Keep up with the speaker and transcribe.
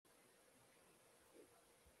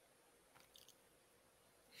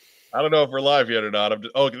I don't know if we're live yet or not.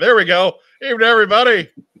 Oh, there we go. Evening, everybody.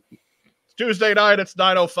 It's Tuesday night. It's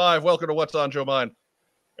 9:05. Welcome to What's on Joe Mind.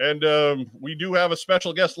 And we do have a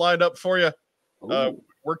special guest lined up for you.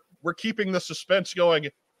 We're keeping the suspense going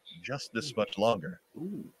just this much longer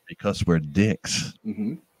because we're dicks.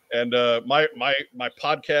 Mm-hmm. And my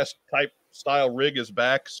podcast type style rig is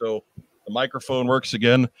back, so the microphone works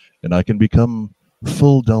again, and I can become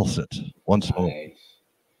full dulcet once more.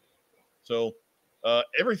 So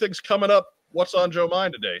everything's coming up. What's on Joe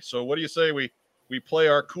Mind today? So what do you say we play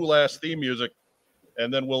our cool ass theme music,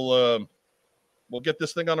 and then we'll get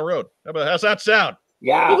this thing on the road. How's that sound?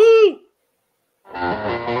 Yeah. Woo-hoo!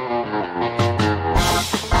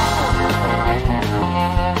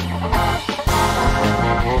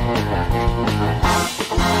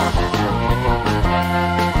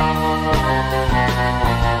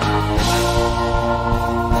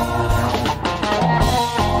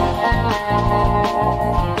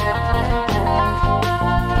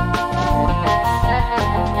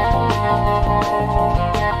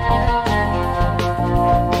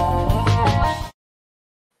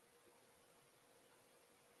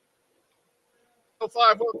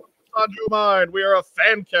 Welcome on Joe Mind. We are a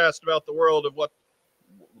fan cast about the world of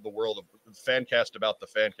fan cast about the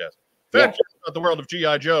fan cast. Fan cast about the world of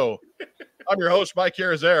G.I. Joe. I'm your host, Mike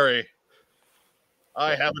Irizarry.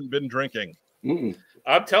 I haven't been drinking. Mm-mm.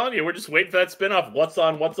 I'm telling you, we're just waiting for that spinoff. What's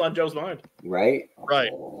on Joe's mind? Right.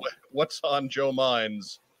 Right. What's on Joe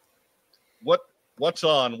Mind's? What's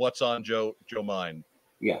on Joe Mind?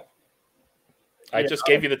 Yeah. I just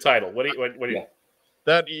gave you the title. What do you?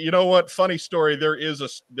 That, you know what? Funny story. There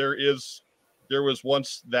was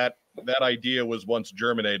once that idea was once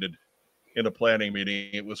germinated in a planning meeting.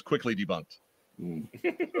 It was quickly debunked. Mm.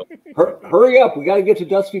 Hurry up. We got to get to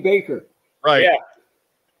Dusty Baker. Right. Yeah.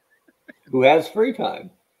 Who has free time.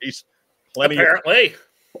 He's Apparently.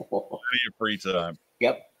 plenty of free time.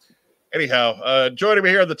 Yep. Anyhow, joining me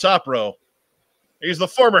here in the top row, he's the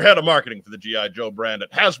former head of marketing for the G.I. Joe brand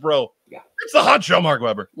at Hasbro. Yeah. It's the hot show, Mark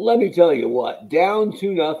Weber. Let me tell you what, down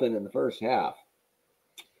 2-0 in the first half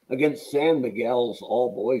against San Miguel's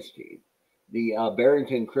all-boys team, the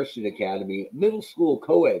Barrington Christian Academy middle school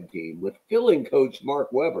co-ed team with filling coach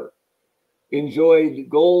Mark Weber enjoyed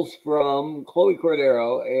goals from Chloe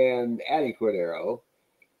Cordero and Addie Cordero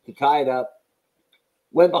to tie it up.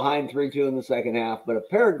 Went behind 3-2 in the second half, but a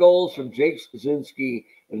pair of goals from Jake Skaczynski,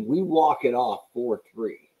 and we walk it off 4-3.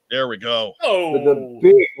 There we go. Oh, For the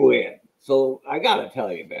big win. So I got to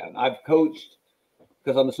tell you, man, I've coached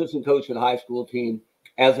because I'm assistant coach for the high school team.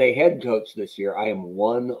 As a head coach this year, I am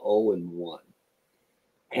 1-0-1.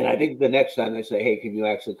 And I think the next time they say, hey, can you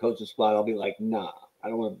actually coach the squad? I'll be like, nah, I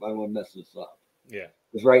don't want to mess this up. Yeah.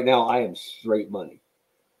 Because right now I am straight money.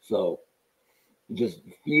 So just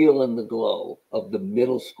feeling the glow of the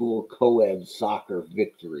middle school co-ed soccer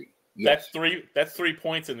victory. Yes. That's 3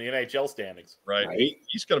 points in the NHL standings. Right.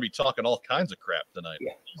 He's going to be talking all kinds of crap tonight.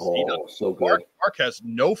 Yeah. So good. Mark has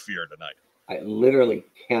no fear tonight. I literally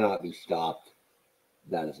cannot be stopped.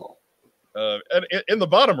 That is all. And in the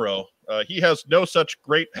bottom row, he has no such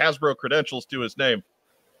great Hasbro credentials to his name,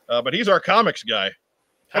 but he's our comics guy.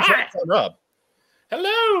 That's Hi. Rob.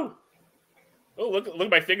 Hello. Oh, look at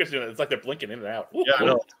my fingers doing it. It's like they're blinking in and out. Ooh, Yeah, cool.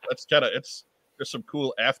 no, that's there's some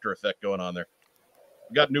cool after effect going on there.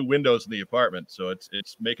 We got new windows in the apartment, so it's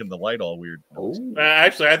making the light all weird. Oh.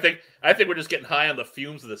 Actually, I think we're just getting high on the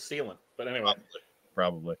fumes of the ceiling. But anyway,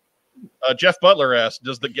 Probably. Jeff Butler asked,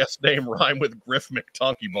 does the guest name rhyme with Griff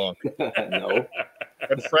McTonkey-Bonk? No.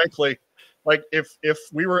 And frankly, like if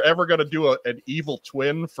we were ever going to do an evil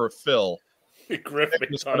twin for Phil, Griff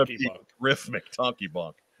it's going to be McTonkey-Bonk. Griff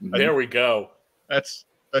McTonkey-Bonk. There we go.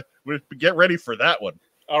 We get ready for that one.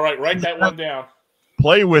 All right, write that one down.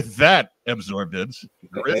 Play with that, Absorbids.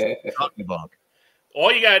 Griff McTonkey-Bonk.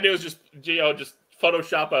 All you gotta do is just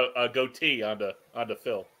Photoshop a goatee onto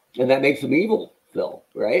Phil. And that makes him evil, Phil,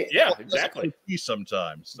 right? Yeah, Well, exactly.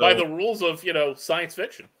 Sometimes. So, By the rules of science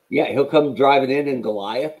fiction. Yeah, he'll come driving in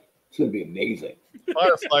Goliath. It's going to be amazing.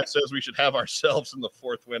 Firefly says we should have ourselves in the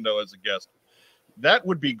fourth window as a guest. That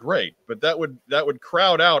would be great, but that would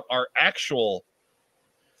crowd out our actual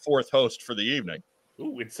fourth host for the evening.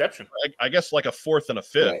 Ooh, Inception. I guess like a fourth and a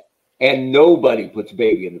fifth. Right. And nobody puts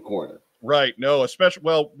baby in the corner. Right. No, especially,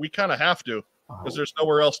 well, we kind of have to because there's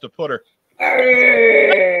nowhere else to put her.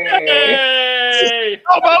 Hey! Hey!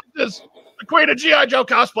 How about this? The Queen of G.I. Joe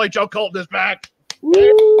cosplay, Joe Colton, is back.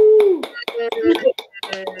 Woo!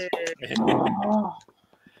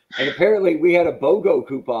 And apparently we had a BOGO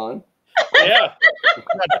coupon. Yeah. We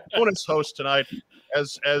had a bonus host tonight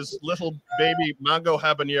as little baby Mango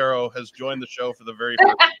Habanero has joined the show for the very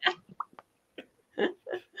first time.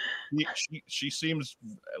 she seems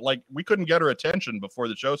like we couldn't get her attention before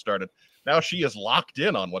the show started. Now she is locked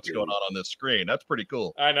in on what's going on this screen. That's pretty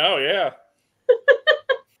cool. I know, yeah.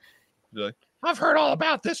 Like, I've heard all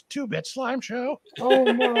about this 2-bit slime show. Oh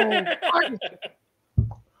no.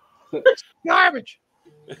 Garbage.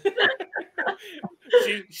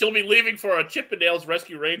 She'll be leaving for a Chippendales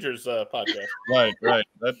Rescue Rangers podcast. Right.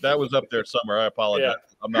 That was up there somewhere. I apologize.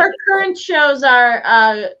 Yeah. Her current shows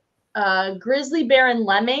are Grizzly Bear and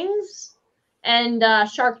Lemmings and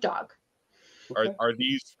Shark Dog. Are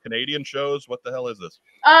these Canadian shows? What the hell is this?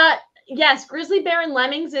 Yes, Grizzly Bear and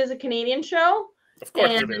Lemmings is a Canadian show. Of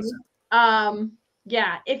course it is.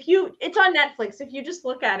 Yeah, it's on Netflix. If you just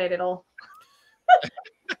look at it, it'll.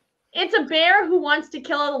 It's a bear who wants to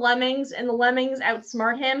kill the lemmings, and the lemmings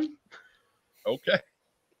outsmart him. Okay.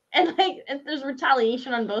 And there's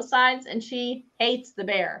retaliation on both sides, and she hates the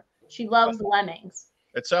bear. She loves the lemmings.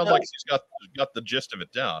 It sounds like she's got the gist of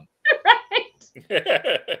it down. Right.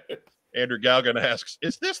 Andrew Galgan asks,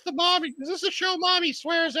 "Is this the show Mommy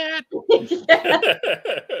swears at?"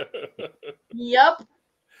 Yep.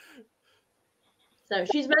 So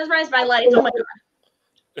she's mesmerized by lights. Oh my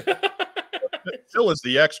god. Phil is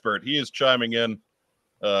the expert. He is chiming in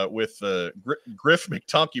with Griff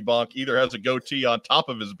McTonky either has a goatee on top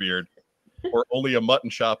of his beard or only a mutton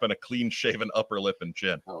chop and a clean-shaven upper lip and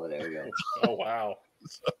chin. Oh, there we go. Oh, wow.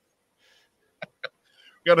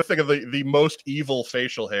 You got to think of the most evil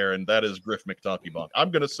facial hair, and that is Griff McTonky.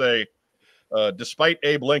 I'm going to say, despite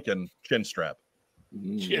Abe Lincoln, chin strap.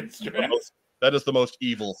 Chin strap. That is the most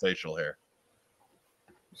evil facial hair.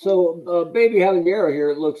 So, baby Habanero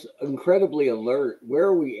here looks incredibly alert. Where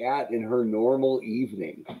are we at in her normal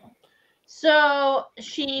evening? So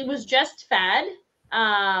she was just fed,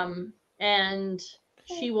 and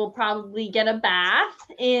she will probably get a bath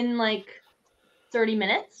in like 30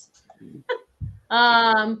 minutes.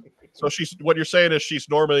 So what you're saying is she's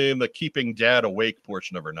normally in the keeping dad awake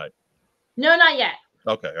portion of her night. No, not yet.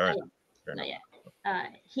 Okay, all right. Not yet.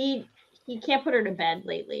 He can't put her to bed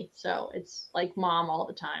lately, so it's like mom all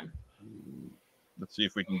the time. Let's see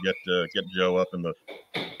if we can get Joe up in the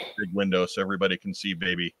big window so everybody can see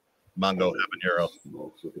baby Mongo Habanero.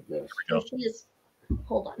 Look at this. Here we go. She is.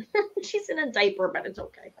 Hold on. She's in a diaper, but it's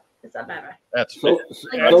okay. It's not bad. That's So,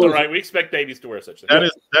 That's all right. We expect babies to wear such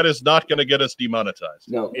things. that is not going to get us demonetized.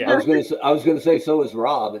 No, Yeah. I was gonna say so is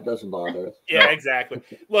Rob. It doesn't bother us. Yeah, exactly.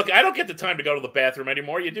 Look, I don't get the time to go to the bathroom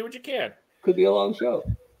anymore. You do what you can. Could be a long show.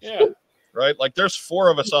 Yeah. Right? Like there's 4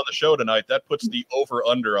 of us on the show tonight. That puts the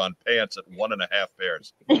over-under on pants at 1.5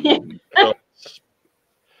 pairs. So,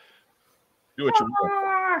 do what you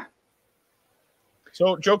want.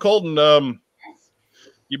 So, Joe Colton,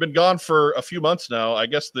 you've been gone for a few months now. I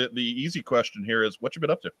guess the easy question here is, what you been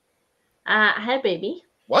up to? I had a baby.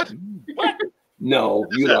 What? No,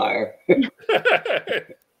 you liar. Yeah.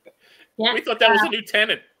 We thought that was a new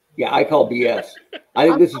tenant. Yeah, I call BS. I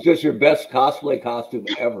think this is just your best cosplay costume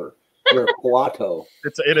ever. You're a Quato.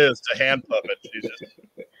 It is. It's a hand puppet. She's just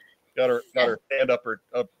got her hand up her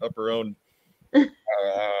own. It's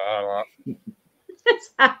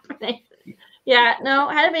happening. Yeah, no,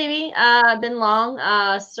 had a baby. Been long.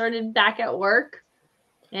 Started back at work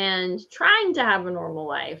and trying to have a normal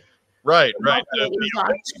life. Right.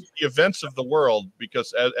 The events of the world,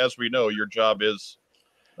 because as we know, your job is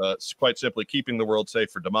quite simply keeping the world safe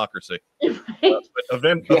for democracy. Right? But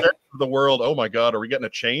events of the world. Oh my God, are we getting a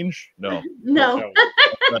change? No. No.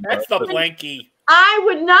 That's the blankie. I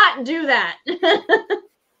would not do that.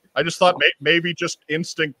 I just thought maybe just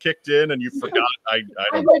instinct kicked in and you forgot. I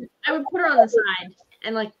would put her on the side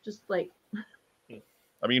and just. I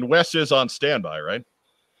mean, Wes is on standby, right?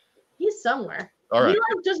 He's somewhere. All right.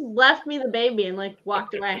 He just left me the baby and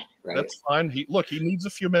walked away. Right? That's fine. He needs a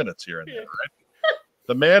few minutes here and there, right?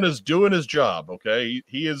 The man is doing his job. Okay,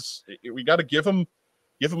 he is. We got to give him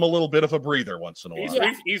a little bit of a breather once in a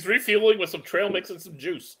while. He's refueling with some trail mix and some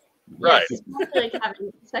juice. Right. Yes, it's like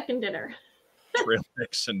having second dinner. Trail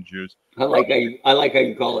mix and juice. I like how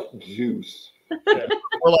you call it juice. Yeah.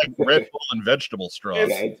 Or like Red Bull and vegetable straws.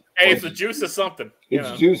 Okay. Hey, it's the juice of something.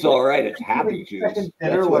 It's juice, all right. It's happy juice. Second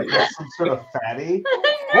dinner That's what like some sort of fatty.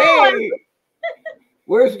 Hey,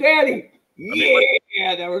 where's Daddy?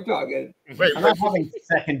 Yeah, now we're talking. Wait, I'm not having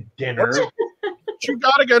second dinner. what you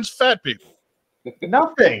got against fat people?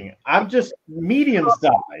 Nothing. I'm just medium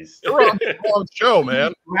sized. You're on the wrong show,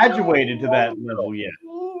 man. Graduated to that level yet.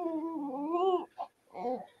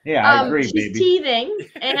 Yeah, I agree, she's baby. teething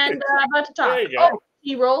and about to talk. There you go.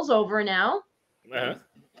 She rolls over now. Uh-huh.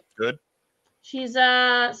 Good. She's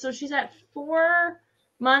she's at 4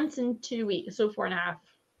 months and 2 weeks, so 4.5.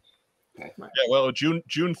 Okay. Yeah. Well, June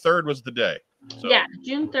 3rd was the day. So, yeah,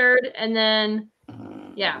 June 3rd, and then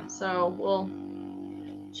yeah, so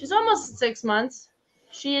she's almost 6 months.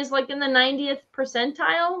 She is like in the 90th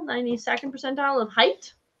percentile, 92nd percentile of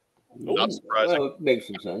height. not surprising. Well, it makes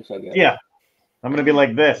some sense, I guess. Yeah. I'm going to be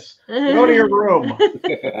like this. Go to your room.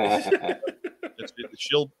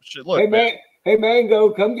 She'll look. Hey, man. Hey,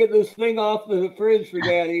 Mango, come get this thing off the fridge for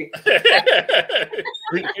Daddy. Can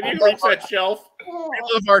you reach that shelf? We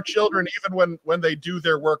love our children even when they do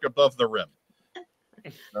their work above the rim.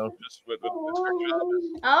 No, just with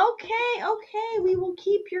Okay, we will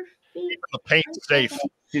keep your feet. the paint safe.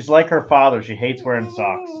 She's like her father. She hates wearing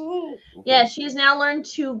socks. Yeah, she has now learned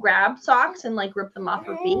to grab socks and like rip them off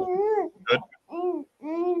her feet. Good.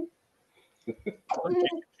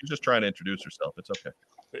 She's just trying to introduce herself. It's okay.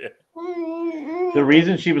 The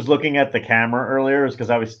reason she was looking at the camera earlier is because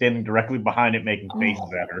I was standing directly behind it making faces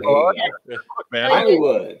at her. Oh, yeah. Look, man,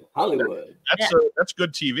 Hollywood. That's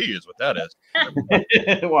good TV, is what that is.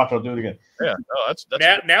 Watch, I'll do it again. Yeah, no, that's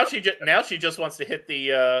now she just wants to hit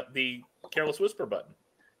the careless whisper button.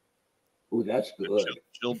 Ooh, that's good.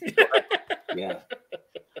 She'll Yeah.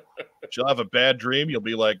 she'll have a bad dream. You'll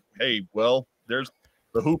be like, hey, well, there's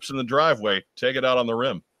the hoops in the driveway. Take it out on the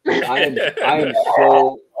rim. I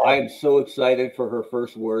am so excited for her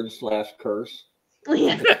first word/curse.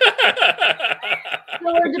 Yeah.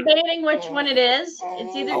 So we're debating which one it is.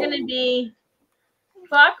 It's either going to be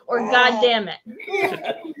fuck or god damn it.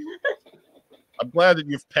 I'm glad that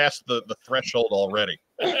you've passed the threshold already.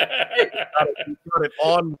 You got it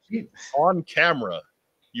on camera.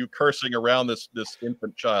 You cursing around this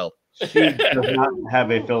infant child. She does not have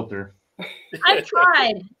a filter. I've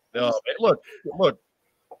tried. No, look.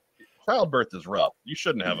 Childbirth is rough. You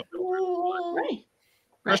shouldn't have a filter.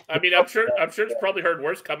 Right. I mean, I'm sure it's probably heard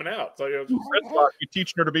worse coming out. So You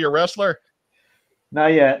teaching her to be a wrestler?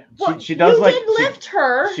 Not yet. Well, She does you like did lift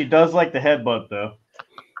her. She does like the headbutt though.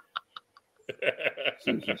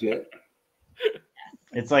 Seems legit.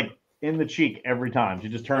 It's like in the cheek every time. She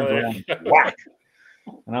just turns around, and whack.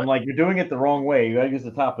 And I'm like, you're doing it the wrong way. You gotta use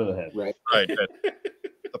the top of the head. Right. Right.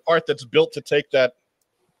 The part that's built to take that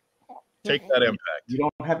impact. You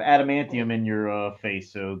don't have adamantium in your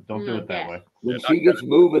face, so don't do it that way. When she gets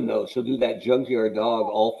moving, though, she'll do that junkyard dog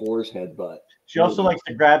all fours headbutt. She also likes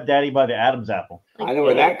to grab Daddy by the Adam's apple. I know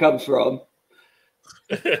where that comes from.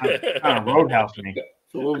 Kind of roadhouse me.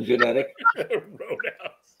 It's a little genetic.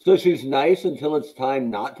 Roadhouse. So she's nice until it's time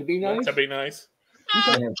not to be nice? To be nice.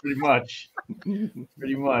 Yeah, pretty much.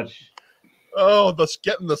 Pretty much. Oh,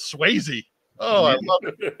 getting the Swayze. Oh, I love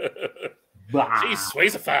it. Bah. She's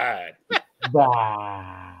Swayzified.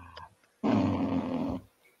 Bah.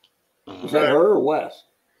 Is that her or Wes?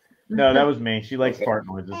 No, that was me. She likes fart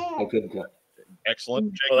noises. I couldn't tell.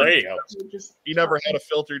 Excellent. Well, there you go. He never had a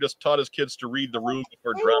filter. He just taught his kids to read the room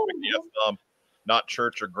before dropping the F-bomb, not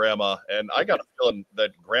church or grandma. And I got a feeling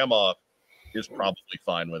that grandma is probably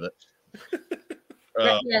fine with it.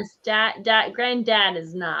 Yes, granddad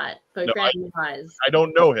is not, but No, grandma is. I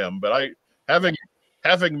don't know him, but having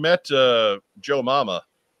met Joe Mama,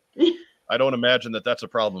 I don't imagine that that's a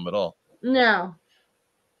problem at all. No.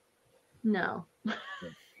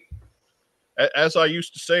 As I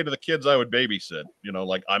used to say to the kids I would babysit,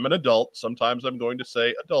 like I'm an adult. Sometimes I'm going to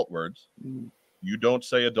say adult words. You don't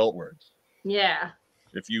say adult words. Yeah.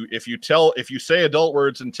 If you say adult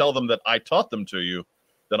words and tell them that I taught them to you,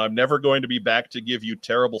 then I'm never going to be back to give you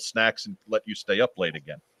terrible snacks and let you stay up late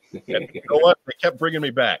again. And you know what? They kept bringing me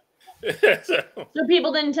back. So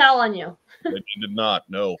people didn't tell on you. They did not.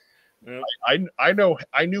 No. Yep. I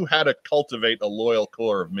knew how to cultivate a loyal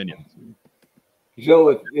core of minions.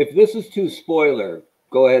 Joe, if this is too spoiler,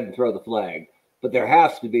 go ahead and throw the flag. But there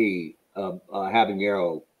has to be a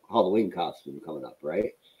habanero Halloween costume coming up,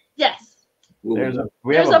 right? Yes. We have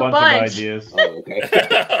There's a a bunch bunch. of ideas. Oh, okay.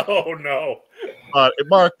 Oh no.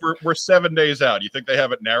 Mark, we're 7 days out. You think they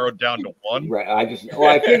have it narrowed down to one? Right. I think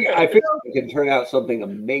it can turn out something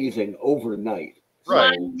amazing overnight.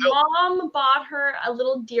 Right. My mom bought her a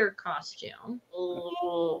little deer costume.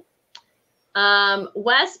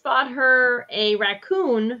 Wes bought her a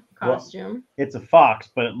raccoon costume. It's a fox,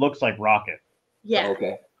 but it looks like Rocket. Yeah. Oh,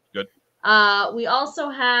 okay. Good. We also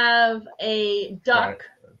have a duck.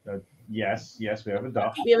 Yes, we have a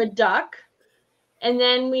duck. We have a duck. And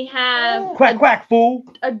then we have Quack, quack, fool.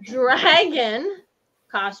 a dragon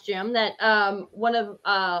costume that one of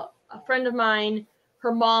a friend of mine,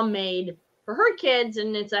 her mom made for her kids,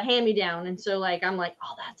 and it's a hand-me-down. And so I'm like,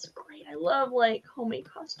 oh, that's great. I love homemade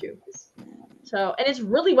costumes. So, and it's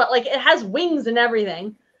really well, it has wings and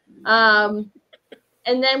everything. And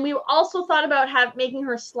then we also thought about making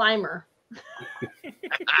her Slimer.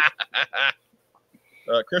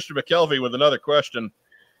 Christian McKelvey with another question.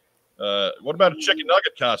 What about a chicken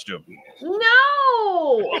nugget costume?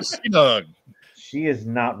 No. Sea Nug. She is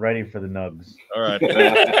not ready for the nugs. All right.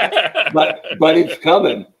 But it's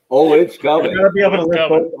coming. Oh, it's coming. You gotta be able to lift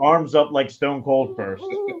both arms up like Stone Cold first.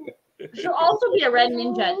 She'll also be a red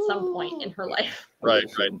ninja at some point in her life. Right.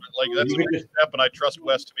 Like that's a big step, and I trust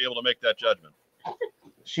Wes to be able to make that judgment.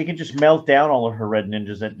 She can just melt down all of her red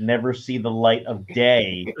ninjas and never see the light of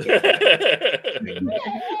day.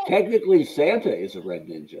 Technically, Santa is a red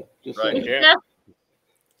ninja. Just Right. saying. Yeah.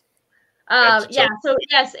 Yeah. So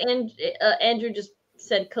yes, and Andrew just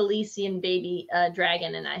said Khaleesian baby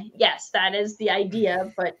dragon, and yes, that is the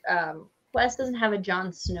idea. But Wes doesn't have a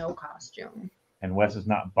Jon Snow costume. And Wes is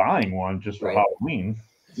not buying one just for Halloween.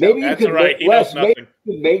 Maybe That's you could right. make, Wes, maybe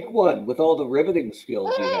you could make one with all the riveting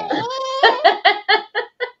skills you have.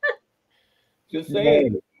 Just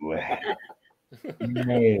saying.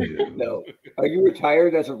 No. Are you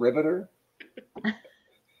retired as a riveter?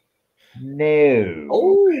 No.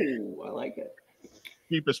 Oh, I like it.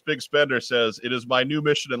 Keepus Big Spender says, it is my new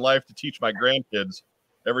mission in life to teach my grandkids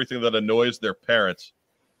everything that annoys their parents.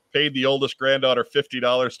 Paid the oldest granddaughter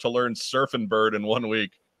 $50 to learn surfing bird in 1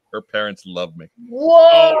 week. Her parents love me. Whoa!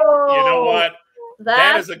 Oh, you know what?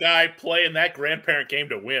 That is a guy playing that grandparent game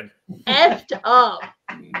to win. Effed up.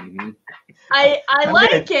 Mm-hmm. I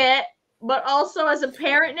like it, but also as a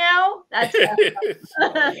parent now, that's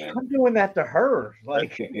I'm doing that to her.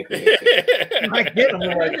 Like, I get them.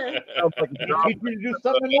 Like, you need to do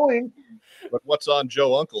something annoying. But what's on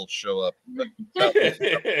Joe Uncle's show up?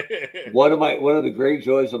 One of the great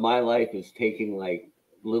joys of my life is taking like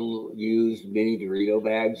little used mini Dorito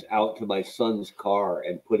bags out to my son's car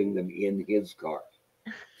and putting them in his car.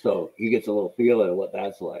 So he gets a little feeling of what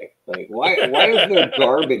that's like. Like, why is there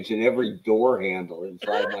garbage in every door handle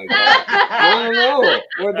inside my car? I don't know.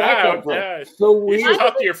 Where'd that come from? Yeah. So You weird. should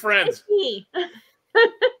talk to your friends.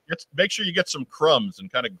 Make sure you get some crumbs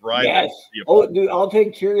and kind of grind Yes. it. Oh, dude, I'll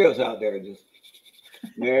take Cheerios out there and just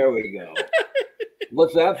there we go.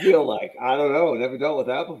 What's that feel like? I don't know. Never dealt with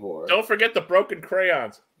that before. Don't forget the broken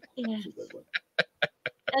crayons. Yeah.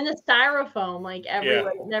 And the styrofoam, like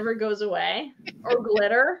everywhere, it never goes away. Or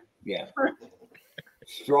glitter. Yeah.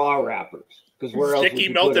 Straw wrappers. Because where else? Sticky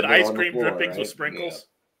melted ice cream drippings with sprinkles.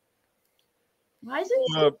 Yeah. Why is it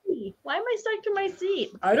sticky? Why am I stuck to my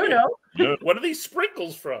seat? I don't know. What are these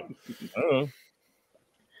sprinkles from? I don't know.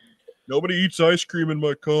 Nobody eats ice cream in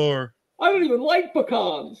my car. I don't even like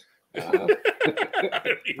pecans.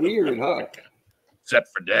 Weird, huh? Except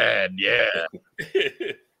for Dad, yeah.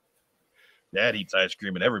 Dad eats ice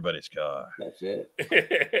cream in everybody's car. That's it.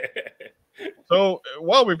 So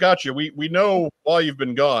while we've got you, we know while you've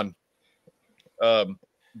been gone,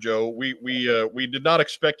 Joe, we did not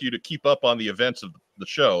expect you to keep up on the events of the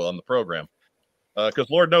show on the program, because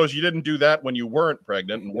Lord knows you didn't do that when you weren't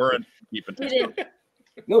pregnant and weren't keeping.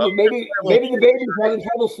 No, but maybe the baby's having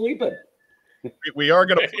trouble sleeping. We are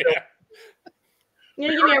going to. You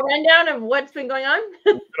gonna give me a rundown of what's been going on?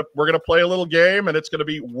 We're gonna play a little game, and it's gonna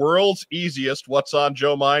be world's easiest "What's on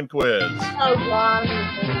Joe Mind" quiz. Oh God!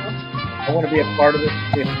 I want to be a part of it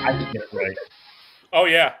if I can get it right. Oh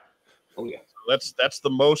yeah. Oh yeah. That's the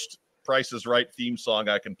most Price is Right theme song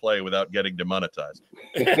I can play without getting demonetized.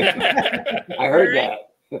 I heard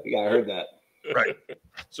that. Yeah, I heard that. Right.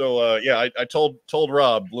 So I told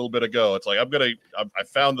Rob a little bit ago. It's like I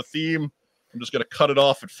found the theme. I'm just gonna cut it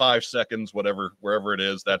off at 5 seconds, wherever it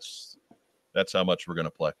is. That's how much we're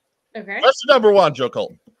gonna play. Okay. Question number 1, Joe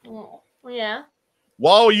Colton. Oh, yeah.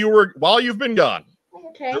 While you've been gone,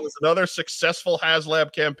 Okay. there was another successful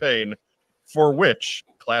HasLab campaign for which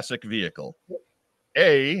classic vehicle?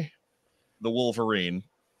 A, the Wolverine.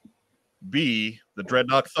 B, the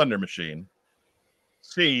Dreadnought Thunder Machine.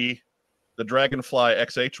 C, the Dragonfly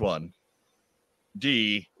XH1.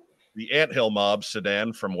 D, the Anthill Mob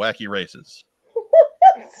sedan from Wacky Races.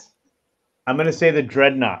 I'm going to say the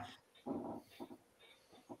Dreadnought.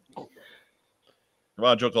 Come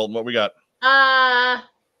on, Joe Colton, what we got?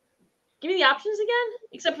 Give me the options again,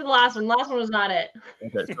 except for the last one. The last one was not it.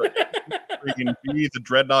 Okay, so B, the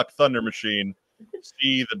Dreadnought Thunder Machine.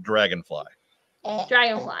 C, the Dragonfly.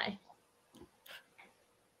 Dragonfly.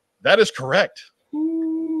 That is correct.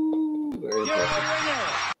 Ooh, very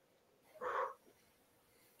impressive.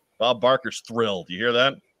 Bob Barker's thrilled. You hear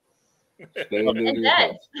that? And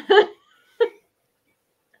dead.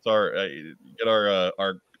 It's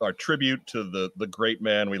our tribute to the great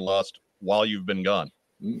man we lost while you've been gone.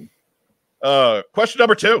 Question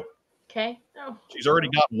number 2. Okay. Oh. She's already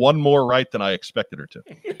got one more right than I expected her to.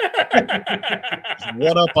 She's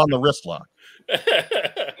one up on the wrist lock.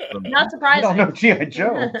 Not surprising. I don't know, G.I.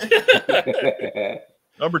 Joe.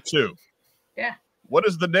 Number 2. Yeah. What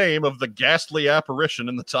is the name of the ghastly apparition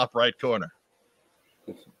in the top right corner?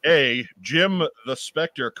 A. Jim the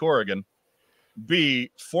Spectre Corrigan. B.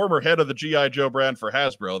 Former head of the G.I. Joe brand for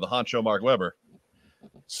Hasbro, the honcho Mark Webber.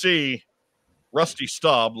 C. Rusty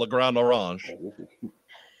Staub, Le Grand Orange.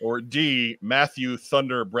 Or D. Matthew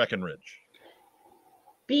Thunder Breckenridge.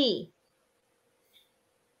 B.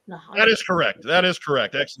 That is correct. That is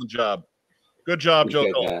correct. Excellent job. Good job, Joe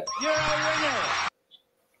Appreciate Cole. that.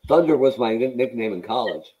 Thunder was my nickname in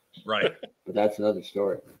college, Right. but that's another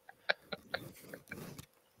story.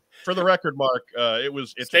 For the record, Mark,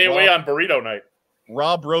 it's Stay Rob, away on burrito night.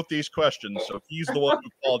 Rob wrote these questions, so he's the one who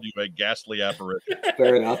called you a ghastly apparition.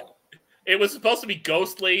 Fair enough. It was supposed to be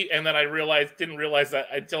ghostly, and then I didn't realize that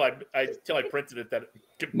until I printed it. That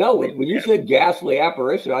No, when you said ghastly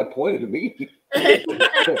apparition, I pointed to me. At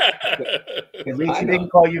least he didn't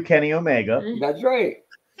call you Kenny Omega. That's right.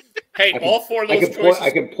 Hey, all 4 of those choices.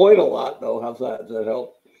 I can point a lot, though. How's that? Does that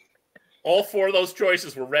help? All 4 of those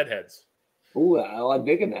choices were redheads. Ooh, I'm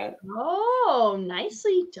digging that. Oh,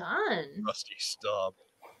 nicely done. Rusty Staub.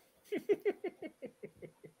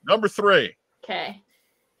 Number 3. Okay.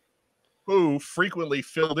 Who frequently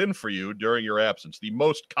filled in for you during your absence? The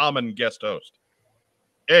most common guest host.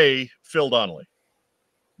 A. Phil Donnelly.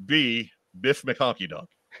 B. Biff McHonky Dog.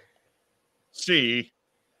 C.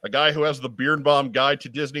 A guy who has the Birnbaum Guide to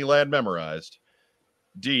Disneyland memorized.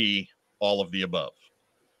 D. All of the above.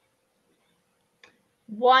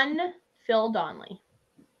 1. Phil Donnelly.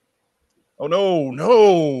 Oh,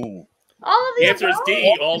 no. All of The the answer is above?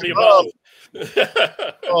 D. All the above.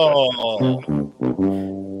 Oh.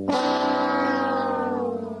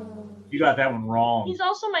 You got that one wrong. He's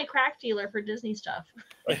also my crack dealer for Disney stuff.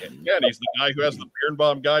 Again, he's the guy who has the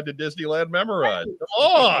Birnbaum Guide to Disneyland memorized. Come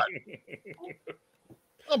on.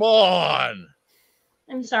 Come on.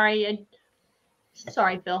 I'm sorry.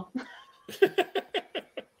 Sorry, Phil.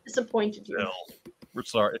 Disappointed you. Phil, we're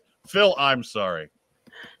sorry. Phil, I'm sorry.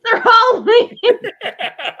 They're all leaving.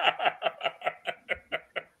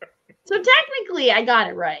 So technically, I got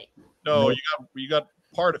it right. No, you got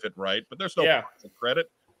part of it right, but there's no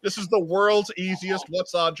credit. This is the world's easiest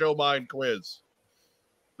What's on Joe Mind quiz.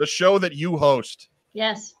 The show that you host.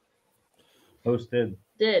 Yes. Hosted.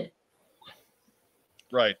 Did.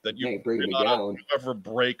 Right, that you Hey, bring me down. ever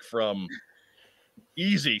break from.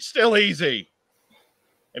 Easy, still easy.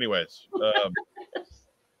 Anyways, let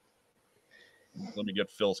me get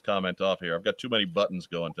Phil's comment off here. I've got too many buttons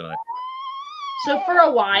going tonight. So for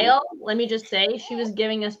a while, let me just say, she was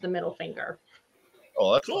giving us the middle finger.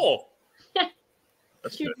 Oh, that's Cool.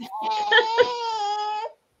 That's good.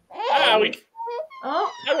 I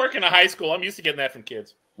work in a high school. I'm used to getting that from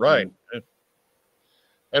kids. Right.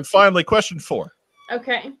 And finally, question 4.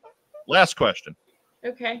 Okay. Last question.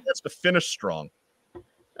 Okay. That's to finish strong.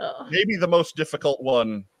 Oh. Maybe the most difficult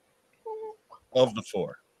one of the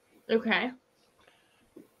 4. Okay.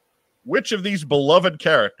 Which of these beloved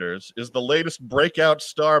characters is the latest breakout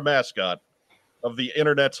star mascot of the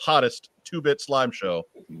internet's hottest 2-bit slime show,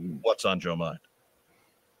 What's on Joe Mind?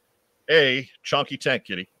 A. Chonky Tank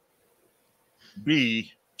Kitty.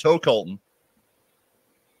 B. Toe Colton.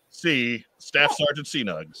 C. Staff Sergeant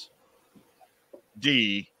C-Nugs.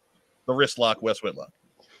 D. The Wristlock Wes Whitlock.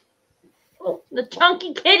 Oh, the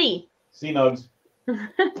chunky kitty. C-Nugs.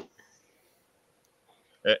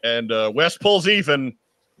 And Wes pulls even.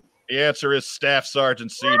 The answer is Staff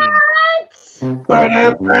Sergeant C-Nugs. What?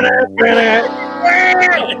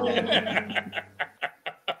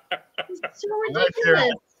 It's so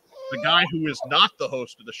ridiculous. The guy who is not the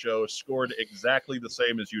host of the show scored exactly the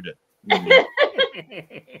same as you did. You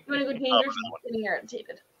want to go change her? She's getting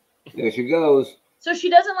irritated. There she goes. So she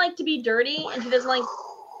doesn't like to be dirty, and she doesn't like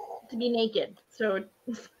to be naked. So.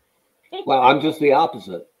 Well, I'm just the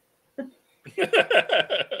opposite.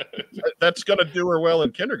 That's going to do her well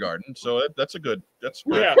in kindergarten. So that's a good. That's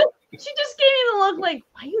Yeah. She just gave me the look like,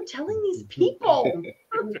 why are you telling these people?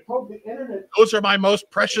 Those are my most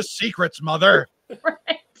precious secrets, Mother.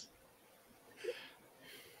 Right.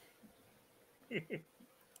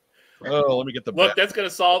 Oh, let me get the Look, that's gonna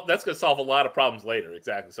solve a lot of problems later.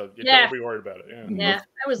 Exactly. So Yeah. don't be worried about it. Yeah. Yeah,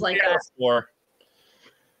 I was like that.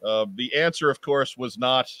 The answer, of course, was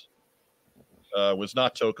not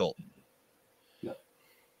Toe Colton.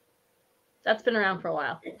 That's been around for a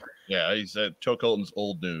while. Yeah, he said Toe Colton's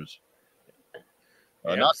old news.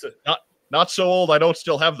 Yeah, Not so old. I don't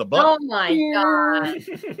still have the button. Oh my god!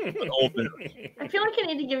 But old news. I feel like I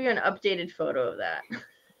need to give you an updated photo of that.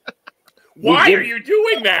 Why are you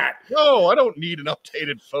doing that? No, I don't need an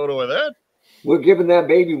updated photo of that. We're giving that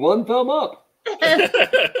baby 1 thumb up.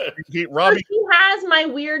 Robbie, she has my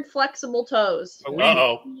weird flexible toes.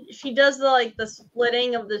 Uh-oh. She does the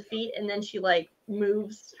splitting of the feet, and then she like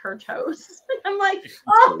moves her toes. I'm like,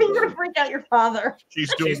 oh, you're gonna freak out your father.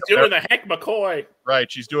 she's doing the Hank McCoy. right.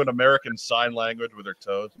 She's doing American Sign Language with her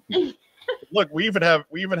toes. Look, we even have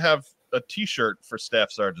a T-shirt for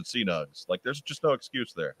Staff Sergeant C Nugs. Like, there's just no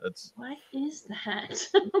excuse there. It's what is that?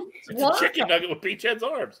 It's a chicken nugget with Beachhead's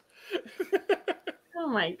arms. Oh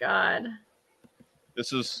my god.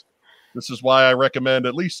 This is why I recommend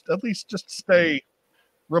at least just stay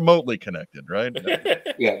remotely connected, right?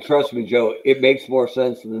 Yeah, trust me, Joe. It makes more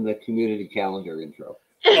sense than the community calendar intro.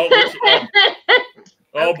 Oh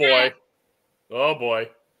boy. Oh boy.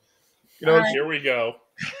 You know, Here we go.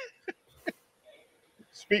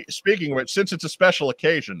 Speaking of which, since it's a special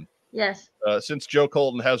occasion, Yes. Since Joe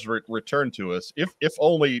Colton has returned to us, if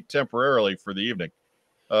only temporarily for the evening,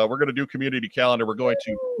 we're going to do community calendar. We're going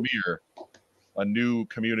to premiere a new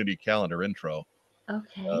community calendar intro.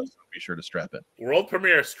 Okay. So be sure to strap in. World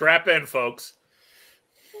premiere. Strap in, folks.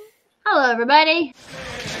 Hello, everybody.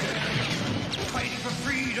 Fighting for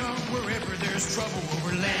freedom wherever there's trouble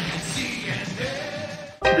over land and sea and air.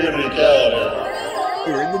 Community calendar.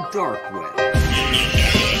 You're in the dark web.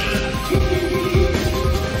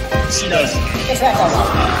 She knows. It's that one.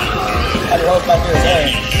 I hope my dear is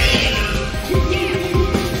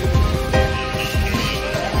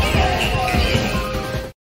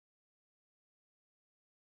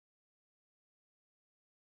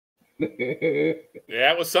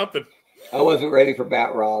Yeah, it was something. I wasn't ready for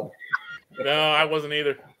Bat Rob. No, I wasn't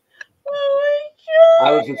either. Oh I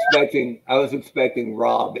was expecting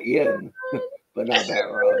Rob in, but not Bat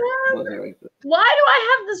Rob. Wasn't ready for- Why do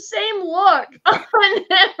I have the same look on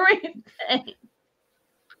everything?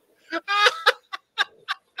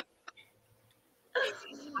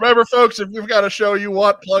 Remember, folks, if you've got a show you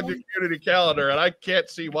want, plug the community calendar, and I can't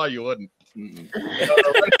see why you wouldn't.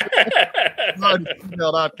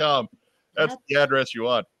 Email.com. That's the address you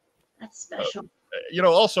want. That's special.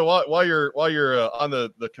 Also while you're on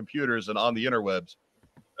the computers and on the interwebs,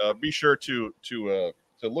 be sure to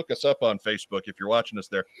look us up on Facebook if you're watching us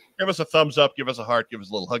there. Give us a thumbs up, give us a heart, give us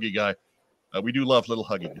a little huggy guy. We do love little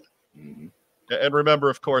huggy guys. Mm-hmm. And remember,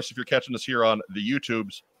 of course, if you're catching us here on the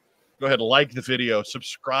YouTubes, go ahead and like the video,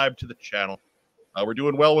 subscribe to the channel. We're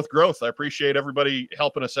doing well with growth. I appreciate everybody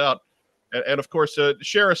helping us out, and of course,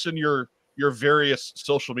 share us in your various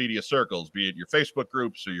social media circles, be it your Facebook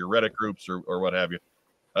groups or your Reddit groups or what have you.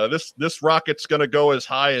 This rocket's going to go as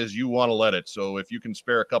high as you want to let it. So if you can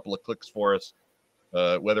spare a couple of clicks for us,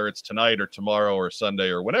 whether it's tonight or tomorrow or Sunday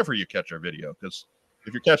or whenever you catch our video, because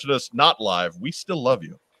if you're catching us not live, we still love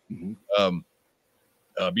you. Mm-hmm.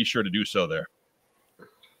 Be sure to do so there.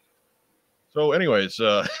 So anyways,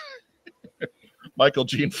 Michael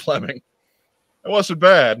Gene Fleming. It wasn't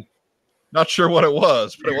bad. Not sure what it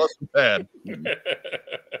was, but it wasn't bad.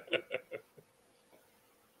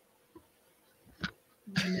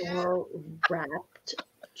 More wrapped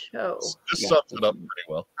toe. This sums it up pretty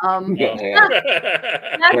well.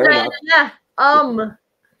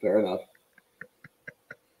 Fair enough.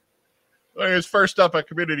 Anyways, first up on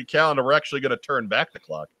community calendar, we're actually going to turn back the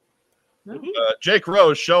clock. Jake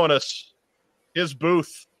Rose showing us his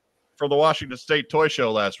booth from the Washington State Toy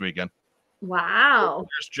Show last weekend. Wow.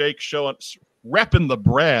 There's Jake repping the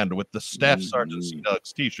brand with the Staff Sergeant C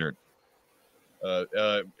Nugs t-shirt.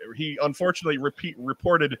 He unfortunately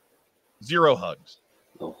reported 0 hugs.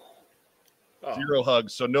 Oh. 0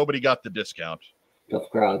 hugs, so nobody got the discount. Tough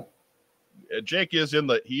crowd. Jake is in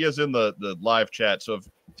the live chat, so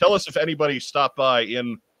tell us if anybody stopped by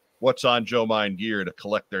in What's on Joe Mind gear to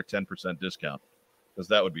collect their 10% discount, because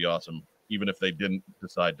that would be awesome, even if they didn't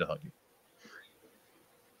decide to hug you.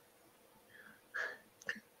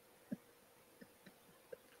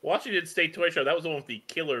 Washington State Toy Show. That was the one with the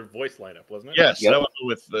killer voice lineup, wasn't it? Yes, yep. That was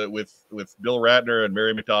with Bill Ratner and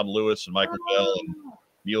Mary McDonald Lewis and Michael Bell and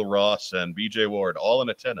Neil Ross and B.J. Ward, all in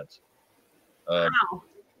attendance. Wow.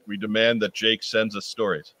 We demand that Jake sends us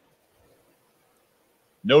stories.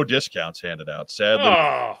 No discounts handed out, sadly.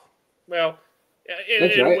 Oh, well,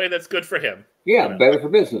 in a way that's good for him. Yeah, better for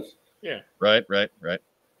business. Yeah. Right.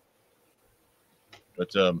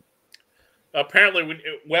 But apparently,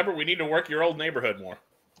 Weber, we need to work your old neighborhood more.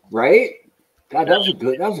 Right? God, that was a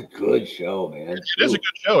good show, man. It is a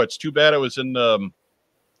good show. It's too bad it was in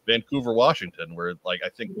Vancouver, Washington, where I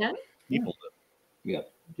think people live. Yeah.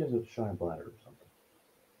 Gives it a shine bladder or something.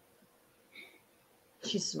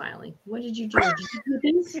 She's smiling. What did you do? Did you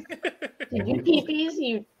pee-pees? Did you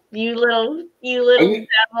pee-pees? You little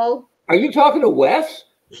devil. Are you talking to Wes?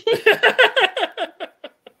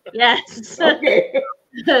 Yes. Okay.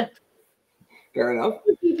 Fair enough.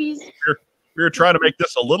 Peepees. We were trying to make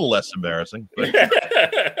this a little less embarrassing. But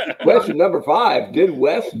Question number 5. Did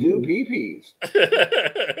Wes do pee-pees? He's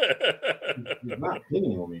not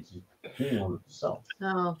hitting on me. He's hitting on himself.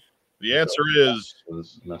 Oh. the answer is So this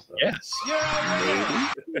is messed up. yes. You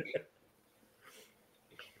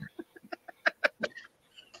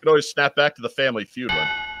can always snap back to the Family Feud one.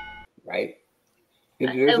 Right. I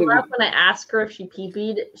love when I ask her if she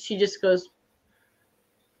pee-peed, she just goes,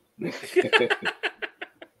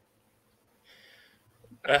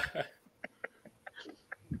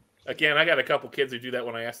 Again, I got a couple kids who do that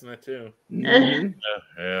when I ask them that too. Mhm.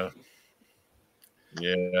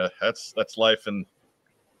 Yeah. That's life in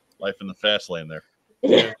the fast lane there.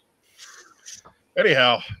 Yeah.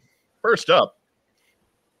 Anyhow, first up,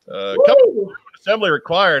 Woo! assembly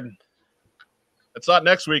required. It's not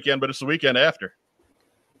next weekend, but it's the weekend after.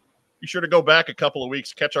 Be sure to go back a couple of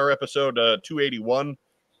weeks, catch our episode 281.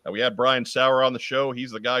 We had Brian Sauer on the show.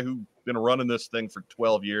 He's the guy who's been running this thing for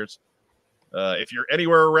 12 years. If you're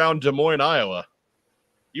anywhere around Des Moines, Iowa,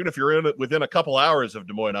 even if you're within a couple hours of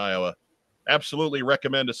Des Moines, Iowa, absolutely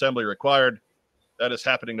recommend Assembly Required. That is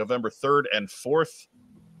happening November 3rd and 4th.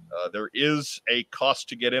 There is a cost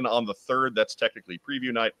to get in on the 3rd. That's technically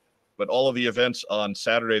preview night, but all of the events on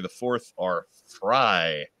Saturday the 4th are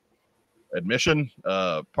free. Admission,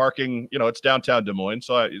 parking, it's downtown Des Moines,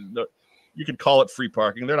 so you can call it free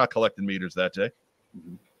parking. They're not collecting meters that day.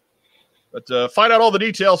 Mhm. But find out all the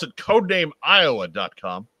details at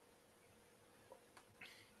codenameiowa.com.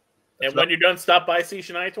 And when you're done, stop by see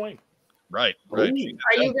Shania Twain. Right. Ooh. Are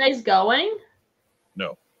you guys going?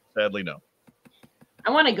 No, sadly, no.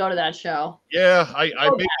 I want to go to that show. Yeah, I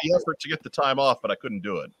made the effort to get the time off, but I couldn't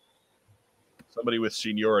do it. Somebody with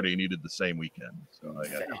seniority needed the same weekend, so I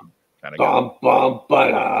got kind of Bum, bum,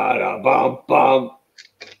 ba-da-da, bum, bum.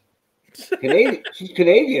 Canadian. She's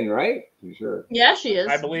Canadian, right? You sure? Yeah, she is.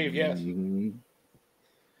 I believe, yes. Mhm.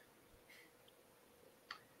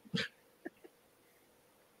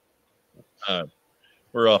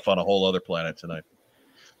 we're off on a whole other planet tonight.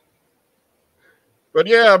 But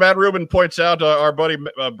yeah, Matt Rubin points out our buddy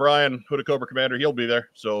Brian, Hooded Cobra Commander, he'll be there.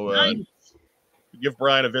 So Nice. give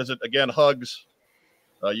Brian a visit. Again, hugs.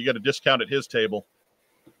 You get a discount at his table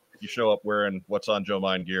if you show up wearing What's on Joe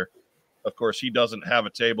Mine gear. Of course, he doesn't have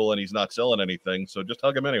a table and he's not selling anything, so just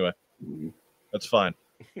hug him anyway. Mhm. That's fine.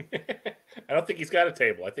 I don't think he's got a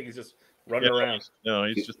table. I think he's just running around. No,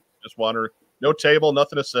 he's just wandering. No table,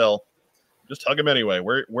 nothing to sell. Just hug him anyway.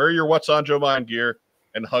 Wear your What's on Joe Mine gear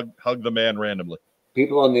and hug the man randomly.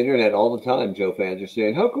 People on the internet all the time, Joe fans, are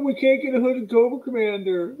saying, how come we can't get a Hooded Cobra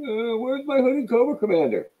Commander? Where's my Hooded Cobra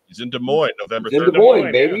Commander? He's in Des Moines, November It's in 3rd. Des Moines,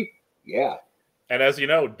 Moines, baby. Yeah, And as you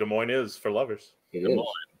know, Des Moines is for lovers. it Des is. Moines.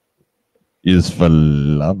 Is for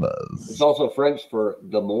lovers. It's also French for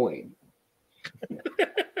Des Moines.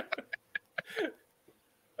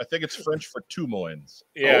 I think it's French for two Moines.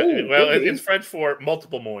 Yeah, Oh, well, really? it's French for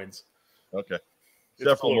multiple Moines. Okay. It's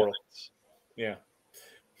Several plural. Moines. Yeah.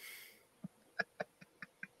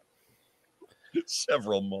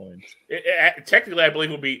 Several Moines. Technically, I believe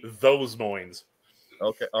it would be those Moines.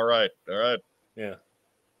 Okay. All right. Yeah.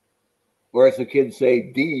 Or as the kids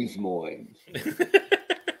say, these Moines.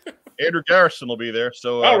 Andrew Garrison will be there.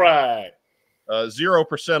 So All right.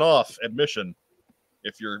 0% off admission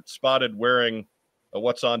if you're spotted wearing a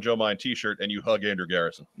What's on Joe Mine t-shirt and you hug Andrew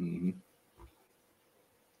Garrison. Mhm.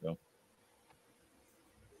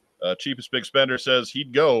 Cheapest Big Spender says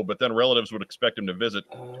he'd go, but then relatives would expect him to visit.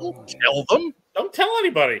 Oh. Tell them. Don't tell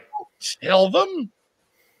anybody. Tell them.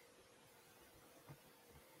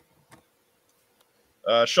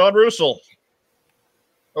 Sean Russell.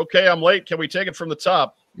 Okay, I'm late. Can we take it from the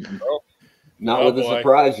top? Not Oh, with a boy.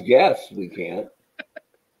 surprise guest, we can't.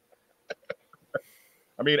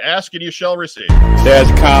 I mean, ask and you shall receive. There's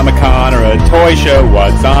a Comic-Con or a toy show.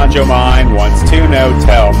 What's on your mind? Wants to know.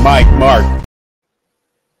 Tell Mike, Mark.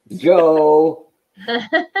 Joe. Hit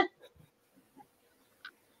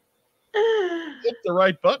the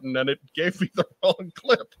right button and it gave me the wrong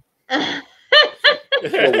clip.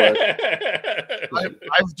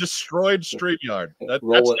 I've destroyed StreamYard.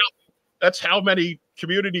 That's how many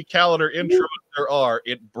community calendar intros there are.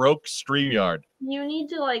 It broke StreamYard. You need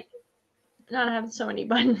to not have so many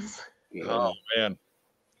buttons. Yeah. Oh man.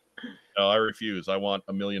 No, I refuse. I want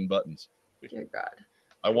a million buttons. Dear God.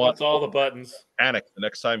 I want What's all the buttons? Panic the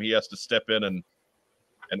next time he has to step in and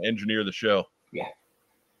engineer the show. Yeah.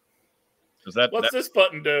 Because What's this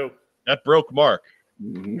button do? that broke Mark.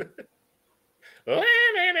 Mhm. I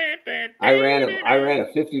ran a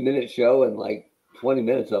 50-minute show and like 20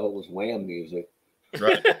 minutes of it was Wham music.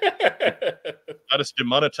 Right. That is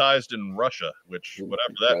demonetized in Russia, which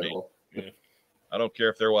whatever that means. Incredible. I don't care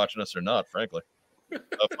if they're watching us or not, frankly.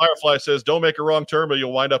 Firefly says, don't make a wrong turn, or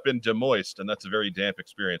you'll wind up in demoist, and that's a very damp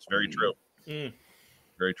experience. Very true.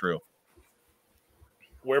 Very true.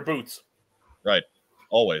 Wear boots. Right.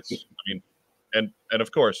 Always. I mean, and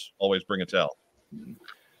of course, always bring a towel.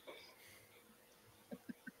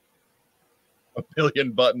 A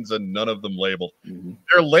billion buttons and none of them labeled.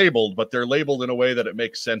 They're labeled, but they're labeled in a way that it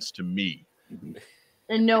makes sense to me.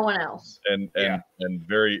 And no one else. And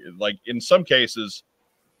very, like, in some cases,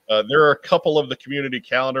 there are a couple of the community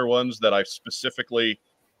calendar ones that I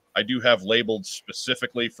do have labeled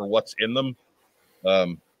specifically for what's in them.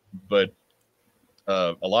 But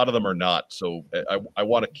a lot of them are not. So I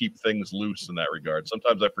want to keep things loose in that regard.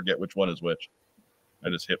 Sometimes I forget which one is which. I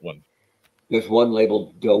just hit one. There's one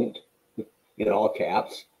labeled "Don't" in all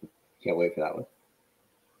caps. Can't wait for that one.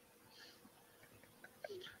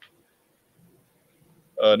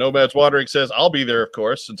 Nomad's Wandering says, I'll be there, of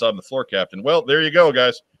course, since I'm the floor captain. Well, there you go,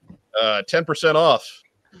 guys. 10% off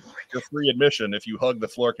your free admission if you hug the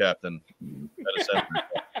floor captain.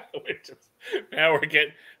 Now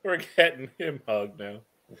we're getting him hugged now.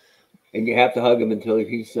 And you have to hug him until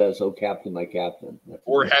he says, "Oh, Captain, my Captain."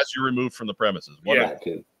 Or has you removed from the premises. That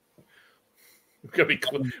too. We're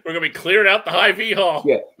gonna be clearing out the high V hall.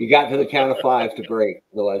 Yeah, you got to the count of 5 to break.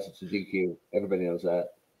 Otherwise, it's a DQ. Everybody knows that.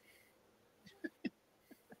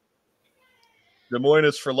 Des Moines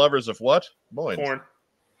is for lovers of what? Moines. Corn.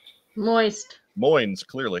 Moist. Moines,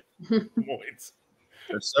 clearly. Moines.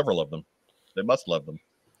 There's several of them. They must love them.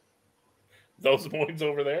 Those Moines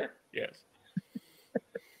over there? Yes.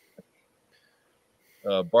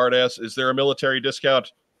 Bart asks, is there a military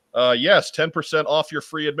discount? Yes, 10% off your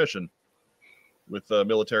free admission with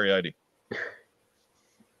military ID. I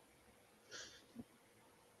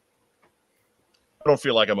don't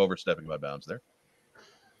feel like I'm overstepping my bounds there.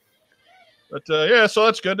 But yeah, so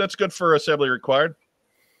that's good. That's good for assembly required.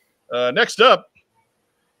 Next up,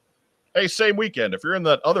 hey, same weekend. If you're in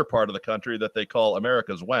that other part of the country that they call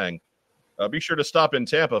America's Wang, be sure to stop in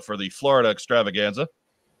Tampa for the Florida Extravaganza.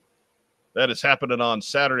 That is happening on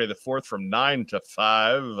Saturday the 4th from 9 to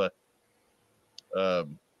 5. I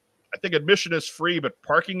think admission is free, but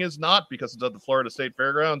parking is not because it's at the Florida State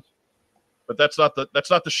Fairgrounds. But that's not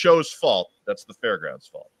the show's fault. That's the fairgrounds'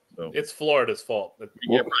 fault. So it's Florida's fault.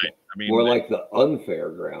 Yeah, right. I mean, more like the unfair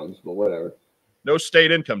grounds, but whatever. No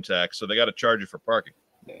state income tax, so they got to charge you for parking.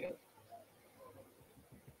 Man.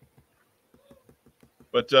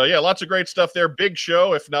 But yeah, lots of great stuff there. Big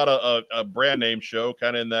show, if not a brand name show,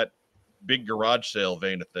 kind of in that big garage sale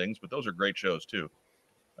vein of things. But those are great shows too.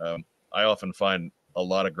 I often find a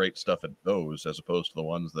lot of great stuff at those as opposed to the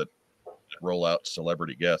ones that roll out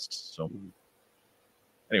celebrity guests. So,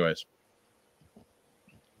 anyways.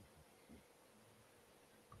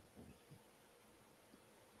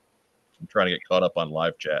 I'm trying to get caught up on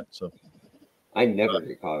live chat. So I never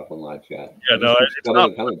get caught up on live chat. Yeah, no, it's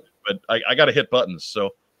not. But I got to hit buttons.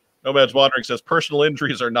 So Nomad's Wandering says personal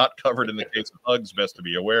injuries are not covered in the case of hugs. Best to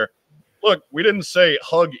be aware. Look, we didn't say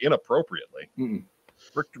hug inappropriately.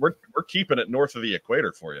 We're keeping it north of the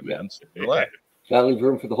equator for you, man. So relax. Gotta leave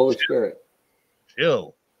room for the Holy Spirit.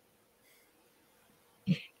 Chill.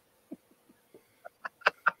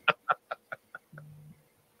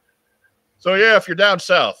 So yeah, if you're down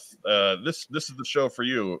south, this is the show for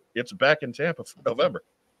you. It's back in Tampa for November.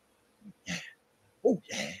 Yeah. Oh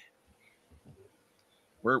yeah.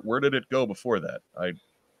 Where did it go before that? I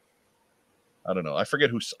don't know. I forgot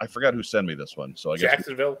who sent me this one. So I guess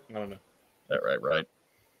Jacksonville. I don't know. That right.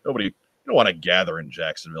 Nobody. You don't want to gather in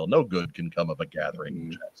Jacksonville. No good can come of a gathering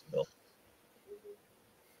in Jacksonville.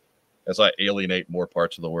 As I alienate more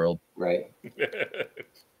parts of the world. Right.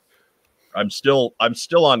 I'm still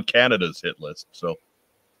on Canada's hit list, so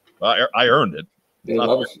I earned it. They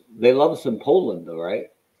love us in Poland, though,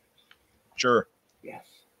 right? Sure. Yes.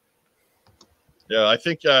 Yeah, I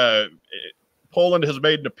think Poland has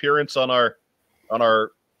made an appearance on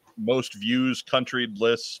our most views country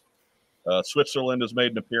list. Switzerland has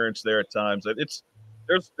made an appearance there at times.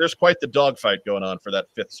 There's quite the dogfight going on for that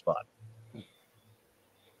 5th spot.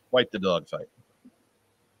 Quite the dogfight.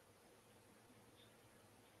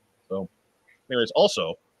 So, anyways,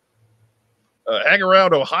 also hang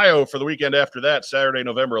around Ohio for the weekend after that, Saturday,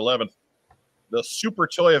 November 11th. The Super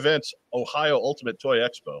Toy Events Ohio Ultimate Toy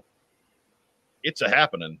Expo. It's a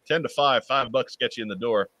happening. 10 to 5, $5 gets you in the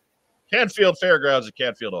door. Canfield Fairgrounds in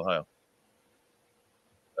Canfield, Ohio.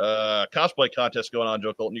 Cosplay contest going on,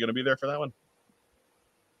 Joe Colton. You going to be there for that one?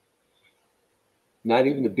 Not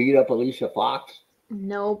even to beat up Alicia Fox?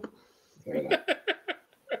 Nope. Fair enough.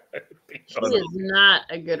 She is not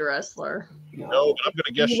a good wrestler. No, but I'm going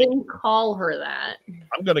to guess you didn't call her that.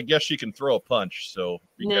 I'm going to guess she can throw a punch, so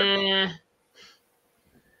be careful. Nah.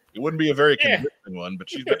 It wouldn't be a very convincing one, but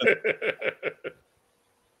she's been.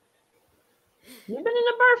 You've been in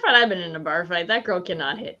a bar fight. I've been in a bar fight. That girl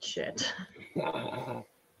cannot hit shit.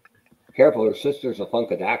 Careful, her sister's a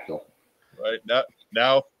funkadactyl. Right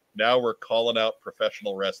now we're calling out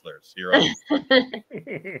professional wrestlers here.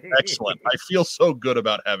 Excellent. I feel so good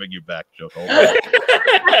about having you back, Joe Colton.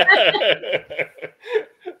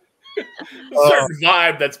 Certain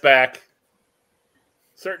vibe that's back.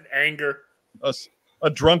 Certain anger. A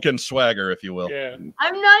drunken swagger, if you will. Yeah.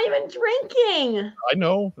 I'm not even drinking. I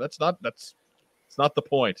know it's not the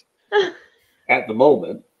point. At the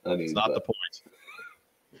moment, I mean, It's not the point.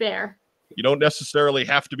 Fair. You don't necessarily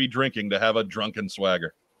have to be drinking to have a drunken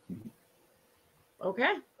swagger.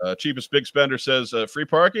 Okay. Cheapest Big Spender says free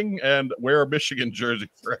parking and wear a Michigan jersey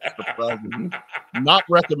for extra prizes. Not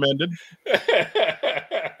recommended.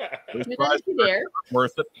 Those prizes are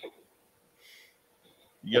worth it.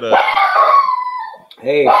 You get a.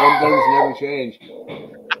 Hey, some things never change.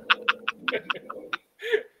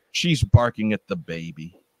 She's barking at the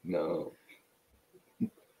baby. No.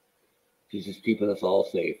 She's just keeping us all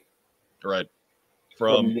safe. Right.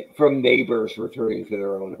 From neighbors returning to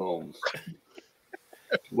their own homes.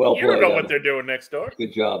 Well You played, don't know Emma. what they're doing next door.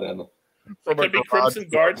 Good job, Emma. From Could be Crimson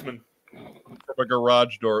Guardsmen. From a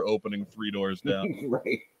garage door opening 3 doors down.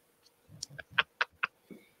 Right.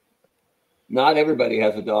 Not everybody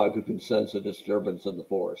has a dog who can sense a disturbance in the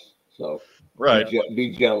force. So Right.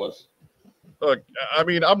 be jealous. Look, I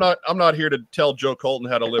mean, I'm not here to tell Joe Colton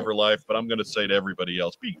how to live her life, but I'm going to say to everybody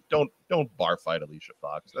else, don't bar fight Alicia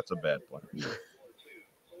Fox. That's a bad plan.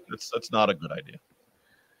 That's not a good idea.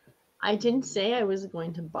 I didn't say I was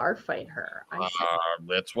going to bar fight her. I said,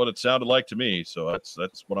 That's what it sounded like to me. So that's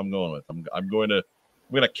what I'm going with. I'm going to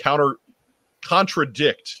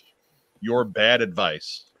contradict your bad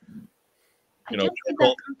advice. I don't think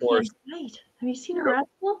Joe that Colton, fight. Have you seen her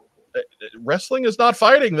wrestle? wrestling is not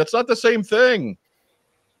fighting. That's not the same thing.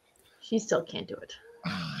 She still can't do it.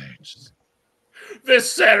 This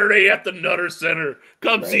Saturday at the Nutter Center,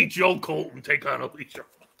 come Right. see Joe Colton take on Alicia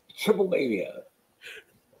Triple Mania.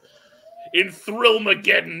 in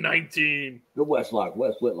Thrillmageddon 19. The West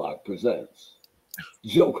Whitlock presents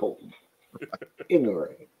Joe Colton in the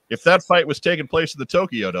ring. If that fight was taking place in the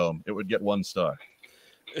Tokyo Dome, it would get 1 star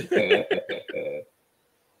because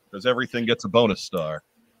everything gets a bonus star.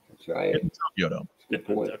 That's right. In the Tokyo Dome. Good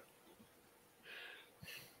point.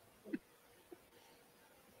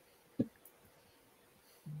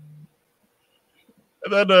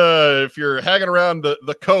 And then if you're hanging around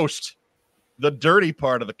the coast, the dirty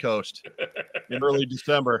part of the coast in early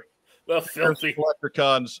December, The filthy.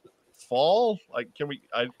 CollectorCon's fall. I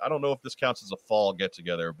don't know if this counts as a fall get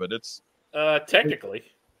together, but it's Technically.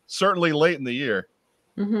 certainly late in the year.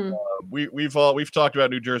 Mm-hmm. We've talked about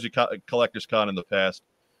New Jersey Collectors Con in the past.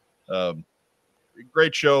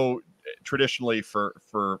 Great show traditionally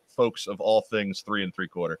for folks of all things 3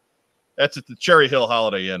 3/4. That's at the Cherry Hill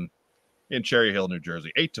Holiday Inn in Cherry Hill, New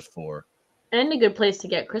Jersey, 8 to 4. And a good place to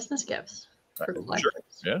get Christmas gifts for Sure. collectors.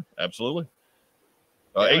 Yeah, absolutely.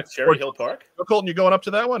 Yeah, 8 at Cherry Hill Park. Colton, you going up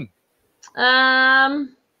to that one?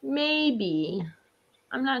 Maybe.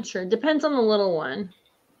 I'm not sure. Depends on the little one.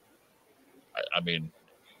 I mean,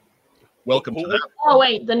 welcome to that. Oh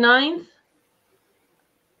wait, the 9th?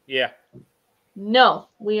 Yeah. No,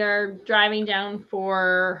 we are driving down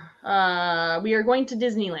for. We are going to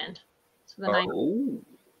Disneyland. So the 9th. Oh,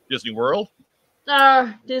 Disney World.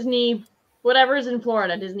 Disney, whatever's in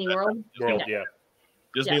Florida, Disney World. World, yeah.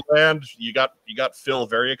 Disneyland. You got Phil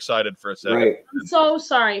very excited for a second. right. I'm so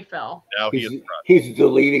sorry, Phil. Now he is. He's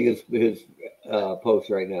deleting his post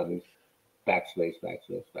right now. He's backspace.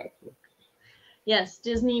 Yes,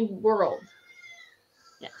 Disney World.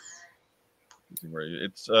 Yes.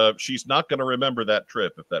 It's she's not going to remember that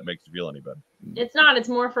trip if that makes you feel any better. It's not. It's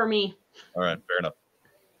more for me. All right, fair enough.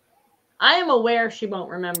 I am aware she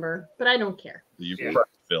won't remember, but I don't care. You've Yeah.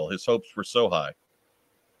 pressed Phil. His hopes were so high.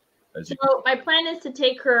 As you So my plan is to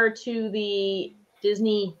take her to the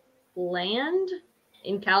Disneyland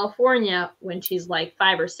in California when she's like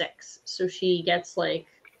 5 or 6, so she gets like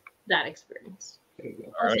that experience. There you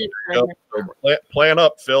go. all right, I'll take her plan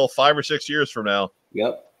up, Phil. 5 or 6 years from now,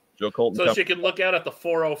 Yep. Joe Colton. So comes- she can look out at the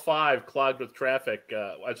 405 clogged with traffic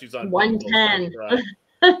while she's on 110. Drive.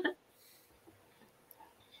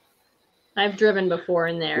 I've driven before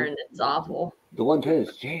in there, and it's awful. The 110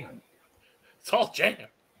 is jammed. It's all jam.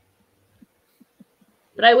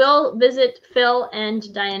 But I will visit Phil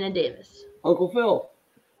and Diana Davis. Uncle Phil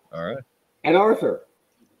all right. and Arthur.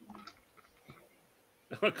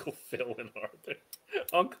 Uncle Phil and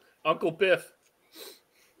Arthur. Uncle Biff.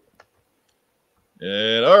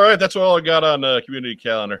 And all right, that's all I got on community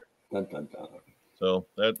calendar. Dun, dun, dun. So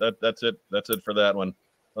that's it. That's it for that one.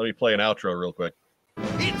 Let me play an outro real quick.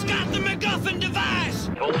 It's got the MacGuffin device.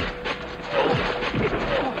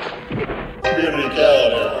 Community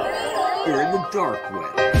calendar. You're in the dark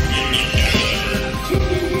web.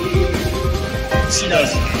 She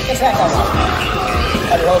knows. It's that one.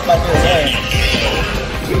 I hope I do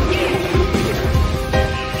it.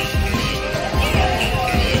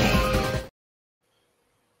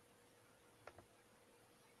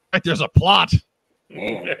 Right, there's a plot.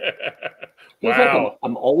 Man. Wow. Like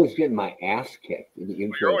I'm always getting my ass kicked in the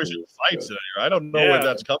intro. You're always in fights in here. I don't know where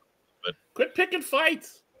that's coming from, Quit picking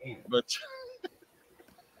fights. but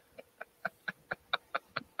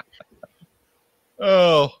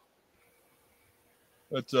oh.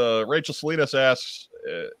 But Rachel Salinas asks,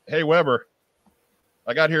 hey Weber,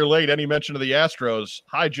 I got here late. Any mention of the Astros?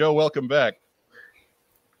 Hi Joe, welcome back.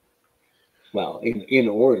 Well, in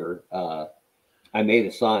order, I made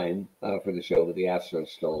a sign for the show, but the Astros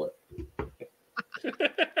stole it.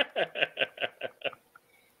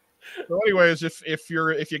 So anyways, if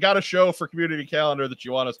you got a show for community calendar that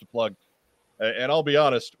you want us to plug, and I'll be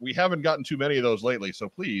honest, we haven't gotten too many of those lately, so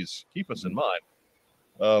please keep us in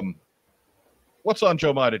mind. What's on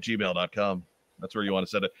joemind@gmail.com. That's where you want to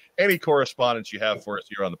send it. Any correspondence you have for us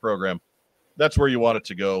here on the program, that's where you want it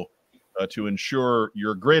to go to ensure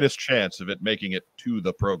your greatest chance of it making it to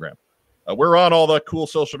the program. We're on all the cool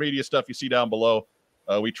social media stuff you see down below.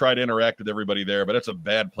 We try to interact with everybody there, but it's a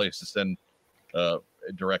bad place to send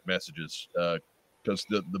direct messages because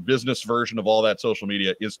the business version of all that social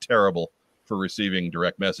media is terrible for receiving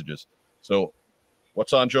direct messages. So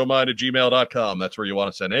what's on joemind@gmail.com. That's where you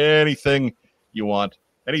want to send anything you want,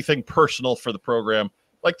 anything personal for the program,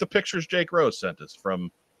 like the pictures Jake Rose sent us from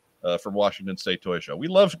Washington State Toy Show. We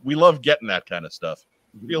love getting that kind of stuff.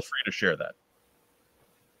 Feel free to share that.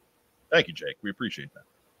 Thank you, Jake. We appreciate that.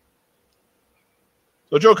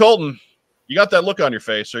 So, Joe Colton, you got that look on your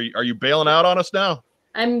face. Are you bailing out on us now?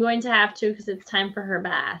 I'm going to have to because it's time for her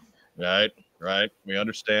bath. Right. We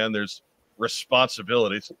understand there's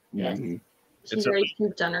responsibilities. Yes. Mm-hmm. She's already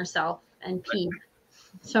pooped on herself and peed.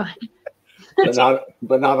 So,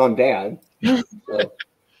 but not on Dad. So.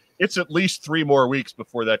 It's at least 3 more weeks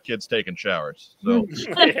before that kid's taking showers. So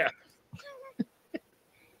Yeah.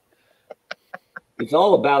 It's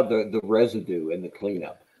all about the residue and the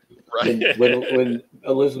cleanup. right. When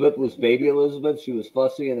Elizabeth was baby Elizabeth, she was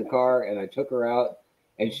fussy in the car, and I took her out,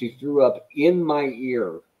 and she threw up in my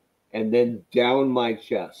ear and then down my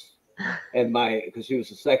chest. And because she was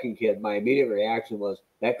the second kid, my immediate reaction was,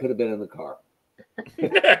 that could have been in the car.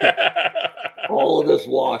 All of this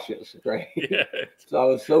washes, right? Yeah. So I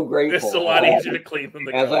was so grateful. It's a lot easier to clean than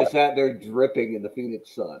the As car. I sat there dripping in the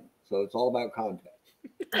Phoenix sun. So it's all about context.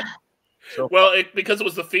 So, Well, because it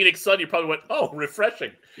was the Phoenix Sun, you probably went, "Oh,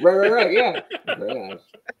 refreshing." Right. Yeah. Very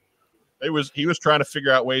nice. he was trying to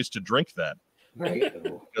figure out ways to drink that Right.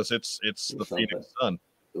 because it's the something. Phoenix Sun.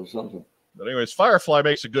 It was something. But anyways, Firefly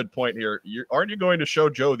makes a good point here. Aren't you going to show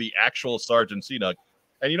Joe the actual Sergeant Seanug?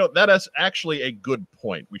 And that is actually a good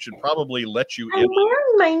point. We should probably let you I'm in.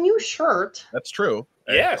 wearing my new shirt. That's true.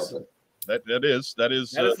 Yes, That is that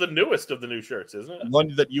is the newest of the new shirts, isn't it?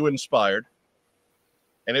 one that you inspired.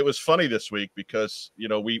 And it was funny this week because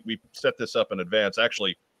we set this up in advance.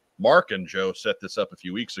 Actually, Mark and Joe set this up a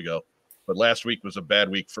few weeks ago, but last week was a bad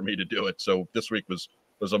week for me to do it. So this week was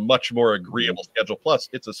a much more agreeable schedule. Plus,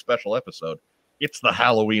 it's a special episode. It's the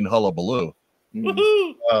Halloween hullabaloo.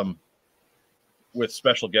 Woohoo! With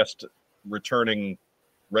special guest returning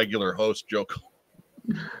regular host Joe Cole.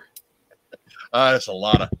 There's a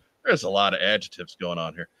lot of adjectives going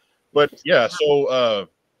on here, but yeah. So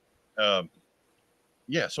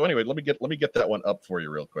So anyway, let me get that one up for you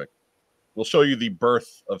real quick. We'll show you the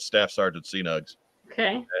birth of Staff Sergeant Seanugs.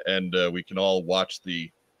 Okay. And we can all watch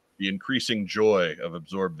the increasing joy of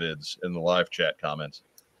Absorb Vids in the live chat comments,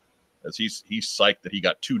 as he's psyched that he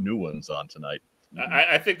got 2 new ones on tonight.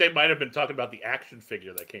 I think they might have been talking about the action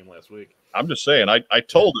figure that came last week. I'm just saying. I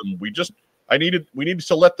told him we needed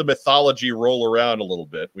to let the mythology roll around a little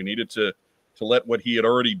bit. We needed to let what he had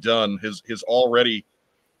already done, his already,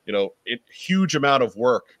 huge amount of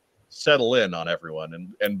work settle in on everyone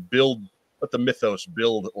and let the mythos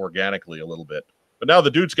build organically a little bit. But now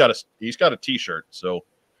the dude's got a t-shirt, so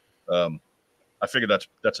I figured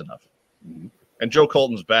that's enough. Mm-hmm. And Joe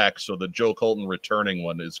Colton's back, so the Joe Colton returning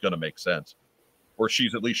one is going to make sense. Or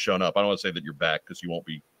she's at least shown up. I don't want to say that you're back because you won't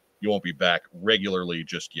be back regularly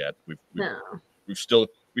just yet. We've still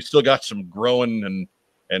got some growing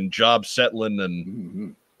and job settling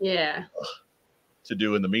and yeah to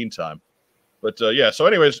do in the meantime. But yeah, so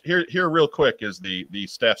anyways, here real quick is the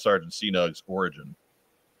Staff Sergeant C-Nug's origin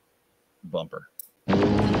bumper.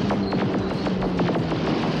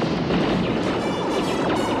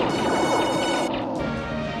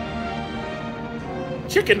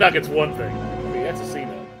 Chicken nuggets, one thing. I mean, that's a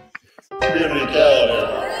C-Nug. Community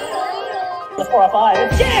calendar. The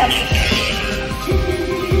 405, jam!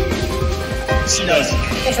 She knows.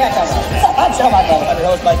 It's that time. What's up? I'm Joe Michael. I'm your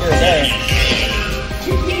host, Mike Aaron.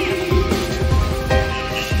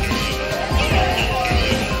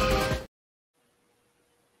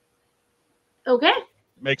 Okay.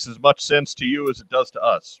 Makes as much sense to you as it does to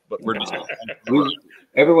us, but we're just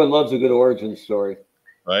Everyone loves a good origin story.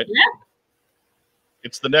 right. Yeah.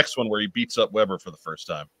 It's the next one where he beats up Weber for the first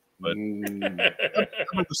time, but I'm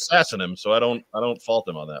assassin him, so I don't fault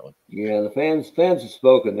him on that one. Yeah, the fans have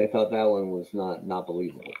spoken. They thought that one was not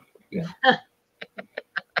believable. Yeah.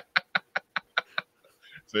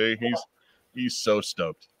 See, he's so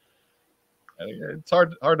stoked. It's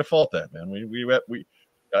hard to fault that, man.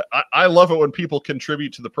 I love it when people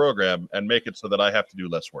contribute to the program and make it so that I have to do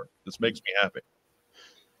less work. This makes me happy.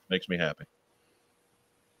 Makes me happy.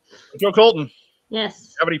 Joe Colton.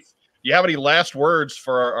 Yes. Do you have any last words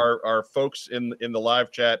for our folks in the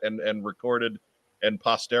live chat and recorded and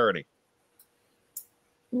posterity?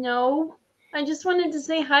 No, I just wanted to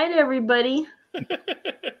say hi to everybody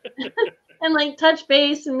and like touch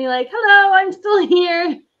base and be like, hello, I'm still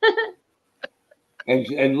here.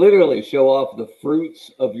 And literally show off the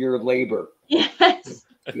fruits of your labor. Yes.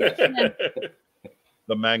 Yes.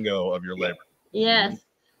 The mango of your labor. Yes.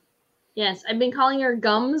 Yes. I've been calling her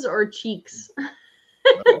gums or cheeks.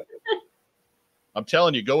 I'm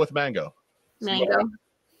telling you, go with mango. Mango.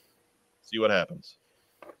 See what happens.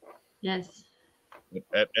 Yes.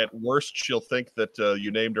 At worst, she'll think that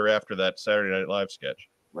you named her after that Saturday Night Live sketch.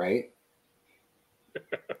 Right.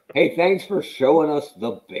 Hey, thanks for showing us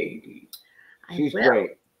the baby. She's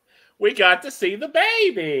great. We got to see the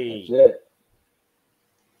baby. That's it.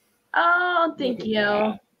 Oh, thank you.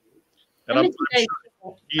 And I'm sure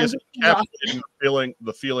he is encapsulating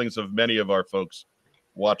the feelings of many of our folks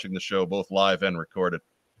watching the show, both live and recorded.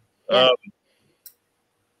 Yeah.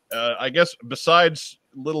 I guess besides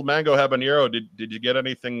Little Mango Habanero, did you get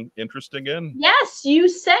anything interesting in? Yes, you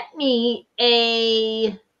sent me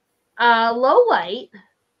a low light,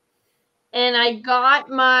 and I got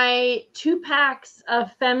my 2 packs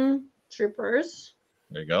of Fem Troopers.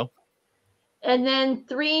 There you go. And then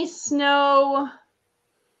 3 snow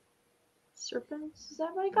serpents. Is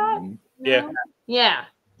that what I got? Yeah. No?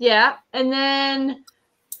 Yeah. And then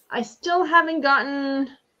I still haven't gotten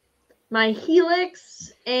my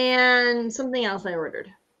Helix and something else I ordered.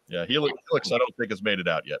 Yeah, Helix I don't think has made it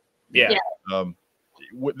out yet. Yeah.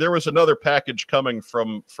 There was another package coming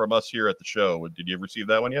from us here at the show. Did you receive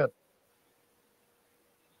that one yet?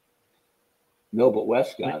 No, but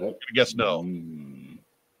Wes got it. I guess no.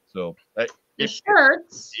 So The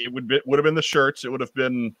shirts. it would have been the shirts. It would have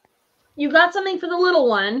been. You got something for the little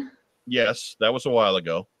one. Yes, that was a while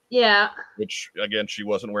ago. Yeah. Which again she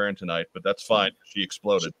wasn't wearing tonight, but that's fine. She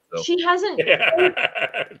exploded. So She hasn't. Yeah.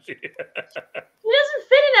 She doesn't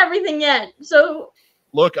fit in everything yet. So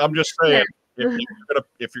look, I'm just saying,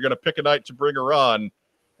 if you're gonna pick a night to bring her on,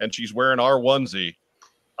 and she's wearing our onesie,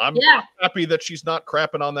 I'm happy that she's not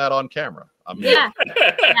crapping on that on camera.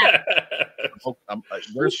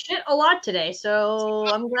 There's shit a lot today, so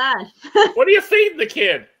I'm glad. What are you feeding the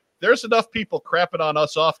kid? There's enough people crapping on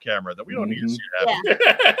us off camera that we don't need to see it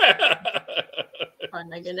happen.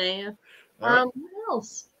 Fun, a good day. Right. What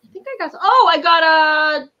else? I got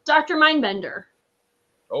a Dr. Mindbender.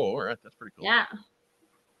 Oh, all right, that's pretty cool. Yeah.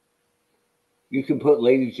 You can put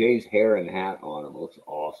Lady J's hair and hat on him. It looks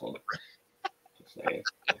awesome. Just saying.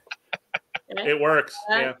 It works.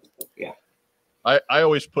 Yeah. Yeah. I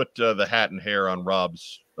always put the hat and hair on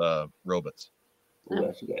Rob's robots. Ooh,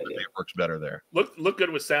 that's a good idea. It works better there. Look good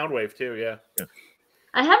with Soundwave too. Yeah.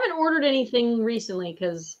 I haven't ordered anything recently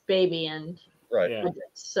because baby and Right. Yeah.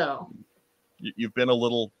 so. You've been a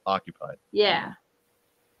little occupied. Yeah.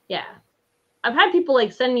 I've had people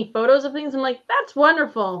like send me photos of things. I'm like, that's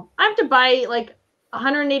wonderful. I have to buy like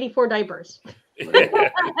 184 diapers.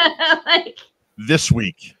 Like This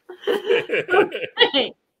week.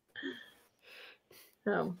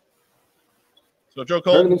 So Joe Turn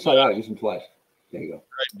Cole, them inside out. Use them twice. There you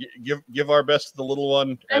go. give our best to the little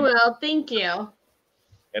one. I will. Thank you.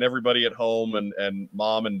 And everybody at home and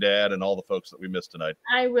mom and dad and all the folks that we missed tonight.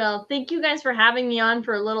 I will. Thank you guys for having me on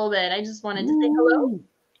for a little bit. I just wanted to say hello.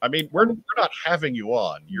 I mean, we're not having you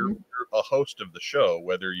on. You're a host of the show,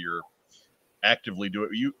 whether you're actively doing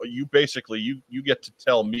you basically you get to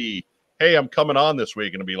tell me, hey, I'm coming on this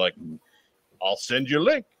week, and be like, I'll send you a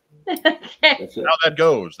link. Okay. That's it. How that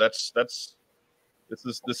goes. This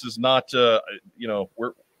is not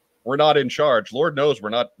we're not in charge. Lord knows we're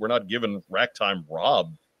not giving Rack Time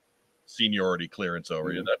Rob seniority clearance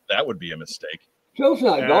over you. That would be a mistake. Joe's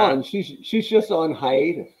not gone. She's just on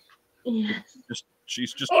hiatus. Yes.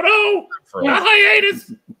 She's just Oh no! Yes. A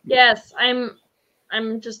hiatus. Yes,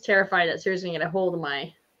 I'm just terrified that Sarah's gonna get a hold of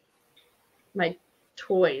my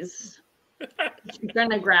toys. She's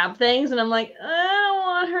gonna grab things, and I'm like, I don't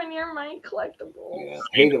want her near my collectibles. Yeah.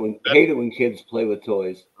 Hate it when kids play with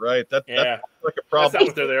toys. Right. That's like a That's problem. not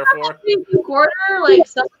what they're there for. Quarter, like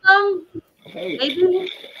some of them, Hey, maybe.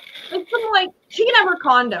 Like some, like she can have her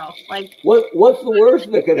condo. Like what's the worst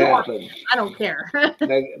that could happen? I don't care.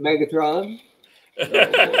 Megatron?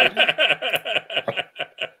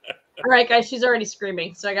 All right, guys, she's already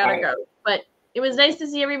screaming, so I gotta go. But it was nice to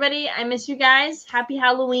see everybody. I miss you guys. Happy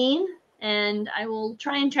Halloween, and I will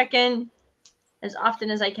try and check in as often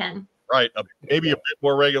as I can. Right. Maybe a bit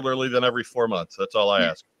more regularly than every 4 months. That's all I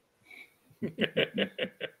ask.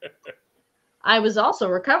 I was also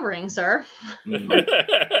recovering, sir.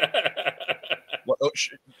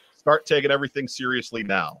 Start taking everything seriously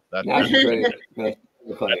now. That's great. That's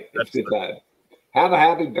funny. That's a good time. Have a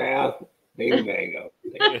happy bath, baby mango.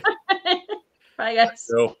 Bye, guys.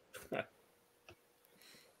 So,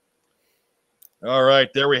 all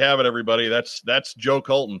right, there we have it, everybody. That's Joe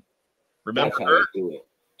Colton. Remember That's how you do it.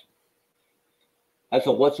 That's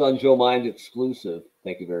a What's on Joe Mind exclusive.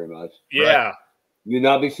 Thank you very much. Yeah. Right. You'll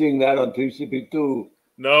not be seeing that on TCP2.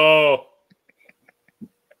 No.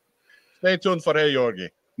 Stay tuned for Hey Yorgi.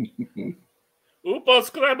 Upa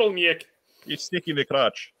Scrabbleniek. You sticky the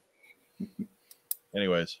crotch.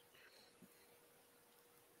 Anyways.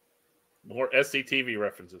 More SCTV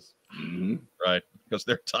references. Mm-hmm. Right, because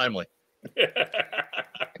they're timely.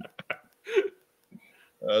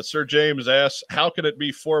 Sir James asks, how can it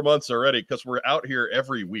be 4 months already? Because we're out here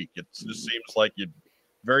every week. It just seems like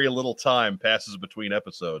very little time passes between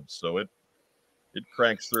episodes. So it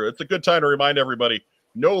cranks through. It's a good time to remind everybody,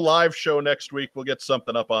 no live show next week. We'll get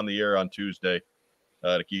something up on the air on Tuesday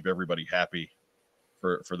to keep everybody happy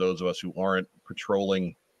for those of us who aren't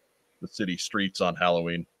patrolling the city streets on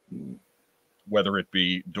Halloween, whether it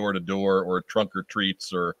be door to door or trunk or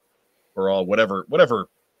treats or all whatever.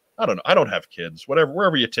 I don't know. I don't have kids.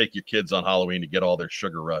 Wherever you take your kids on Halloween to get all their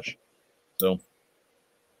sugar rush. So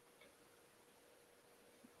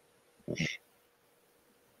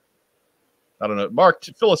I don't know. Mark,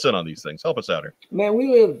 fill us in on these things. Help us out here. Man,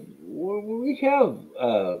 we have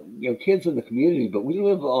kids in the community, but we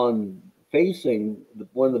live facing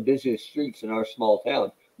one of the busiest streets in our small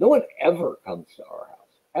town. No one ever comes to our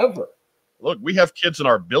house, ever. Look, we have kids in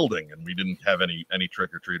our building, and we didn't have any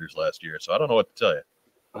trick-or-treaters last year, so I don't know what to tell you.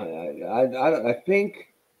 I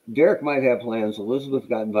think Derek might have plans. Elizabeth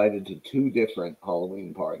got invited to 2 different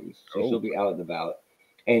Halloween parties, so she'll be out and about.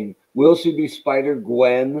 And will she be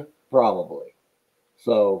Spider-Gwen? Probably.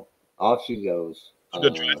 So off she goes.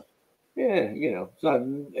 Good choice. Yeah,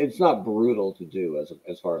 it's not brutal to do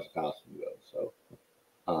as far as the costume goes.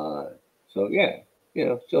 So yeah,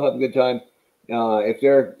 she'll have a good time. If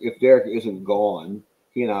Derek isn't gone,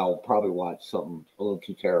 he and I will probably watch something a little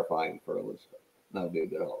too terrifying for Elizabeth. That'll be a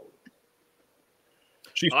good Halloween.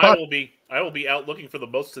 I will be out looking for the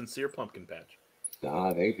most sincere pumpkin patch.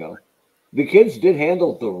 Ah, there you go. The kids did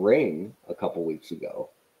handle The Ring a couple weeks ago.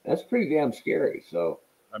 That's pretty damn scary. So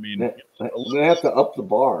I mean, I'm gonna have to up the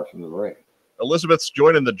bar from The Ring. Elizabeth's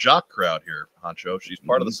joining the jock crowd here, Honcho. She's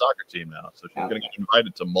part of the soccer team now, so she's going to get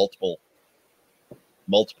invited to multiple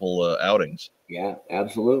outings. Yeah,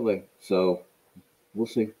 absolutely. So we'll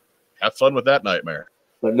see. Have fun with that nightmare.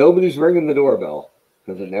 But nobody's ringing the doorbell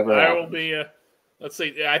because it never happens. I will be. Let's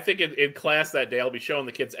see. I think in class that day I'll be showing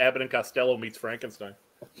the kids Abbott and Costello meets Frankenstein.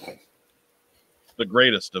 Nice. The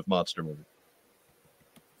greatest of monster movies.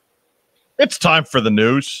 It's time for the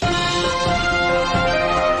news.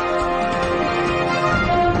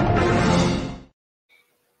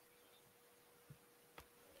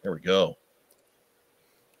 There we go.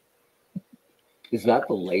 Is that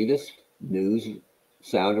the latest news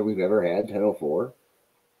sounder we've ever had? 10:04.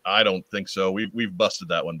 I don't think so. We've busted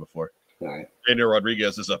that one before. All right. Daniel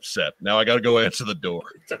Rodriguez is upset. Now I got to go answer the door.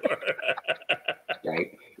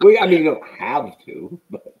 Right. You don't have to,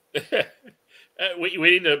 but we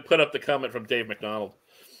need to put up the comment from Dave McDonald.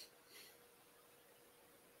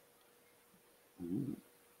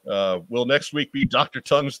 Will next week be Dr.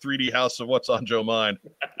 Tongue's 3D House of What's on Joe Mind?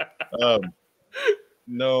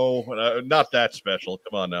 No, not that special.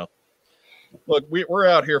 Come on now. Look, we're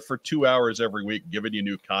out here for 2 hours every week giving you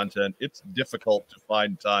new content. It's difficult to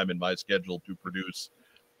find time in my schedule to produce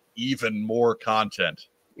even more content.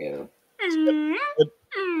 Yeah. But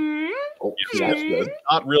Oh, that's good.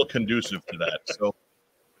 not real conducive to that. So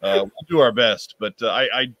we'll do our best. But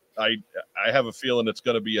I have a feeling it's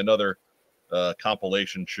going to be another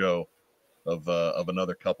compilation show of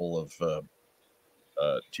another couple of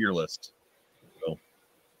tier lists. So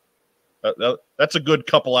that's a good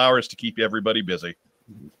couple hours to keep everybody busy.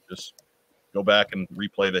 Just go back and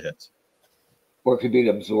replay the hits. Or it could be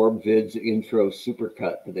an Absorb Vids intro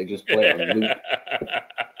supercut that they just play on loop.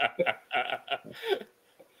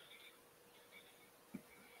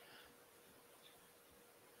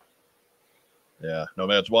 Yeah,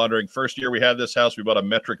 Nomad's wandering. First year we had this house, we bought a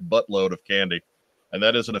metric buttload of candy, and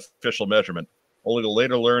that is an official measurement. Only to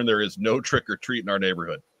later learn there is no trick or treat in our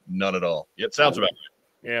neighborhood. None at all. It sounds about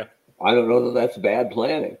right. Yeah. I don't know that that's bad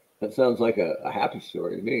planning. That sounds like a happy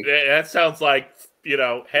story to me. That sounds like,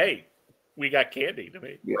 hey, we got candy to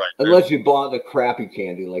me. Yeah. Right. Unless you bought the crappy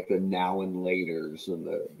candy like the now and laters and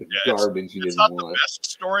the garbage you it's didn't not want. the best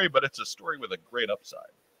story, but it's a story with a great upside.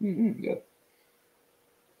 Mm-hmm. Yeah.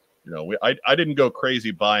 You know, I didn't go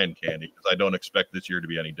crazy buying candy because I don't expect this year to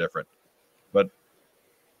be any different. But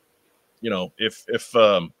you know, if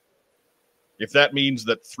that means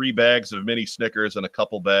that 3 bags of mini Snickers and a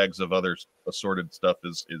couple bags of other assorted stuff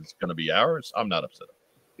is going to be ours, I'm not upset.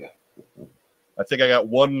 Yeah. I think I got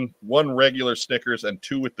one regular Snickers and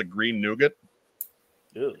 2 with the green nougat.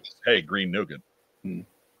 Ew. Hey, green nougat. And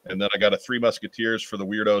then I got a 3 Musketeers for the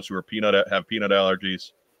weirdos who are have peanut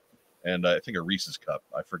allergies. And I think a Reese's cup.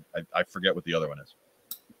 I forget what the other one is.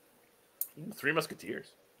 3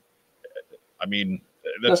 Musketeers. I mean,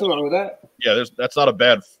 Nothing wrong with that. Yeah, that's not a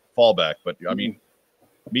bad fallback, but I mean,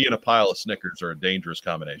 me and a pile of Snickers are a dangerous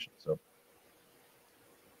combination. So,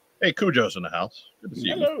 hey, Cujo's in the house. Good to see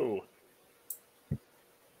you. Hello.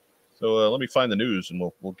 So let me find the news, and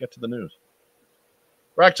we'll get to the news.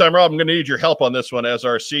 Ragtime Rob, I'm going to need your help on this one as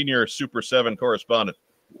our senior Super 7 correspondent.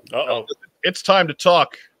 Uh-oh. It's time to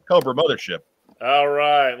talk Cobra Mothership. All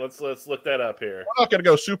right, let's look that up here. We're not going to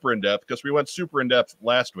go super in depth because we went super in depth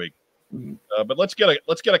last week. But let's get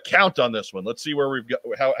a count on this one. Let's see where we've got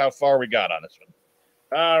how far we got on this one.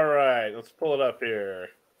 All right, let's pull it up here.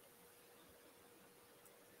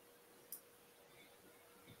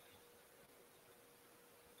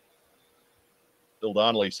 Bill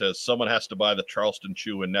Donnelly says someone has to buy the Charleston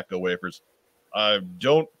Chew and Necco wafers.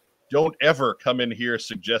 Don't ever come in here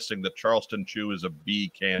suggesting that Charleston Chew is a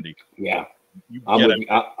B candy. Yeah,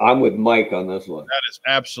 I'm with Mike on this one. That is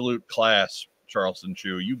absolute class, Charleston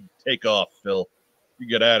Chew. You take off, Phil. You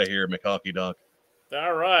get out of here, McHonky Donk.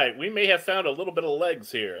 All right, we may have found a little bit of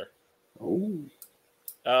legs here. Oh,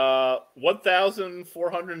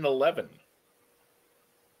 1,411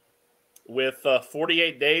 with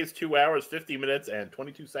 48 days, 2 hours, 50 minutes, and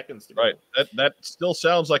 22 seconds to go. Right. That still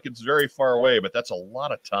sounds like it's very far away, but that's a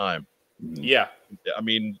lot of time. Yeah. I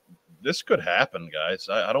mean, this could happen, guys.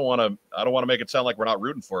 I don't want to make it sound like we're not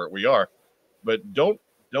rooting for it. We are, but don't.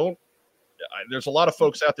 There's a lot of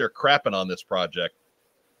folks out there crapping on this project.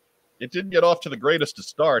 It didn't get off to the greatest of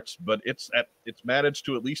starts, but it's managed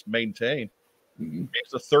to at least maintain.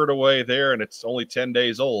 It's a third away there, and it's only 10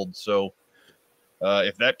 days old. So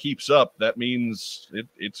if that keeps up, that means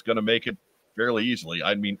it's going to make it fairly easily.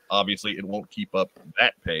 I mean, obviously, it won't keep up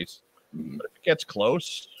that pace, but if it gets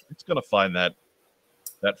close, it's going to find that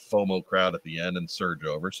FOMO crowd at the end and surge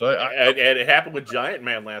over. So and it happened with Giant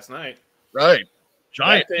Man last night. Right.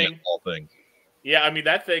 Giant thing, all things. Yeah, I mean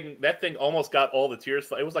that thing almost got all the tiers.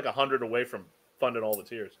 It was like 100 away from funding all the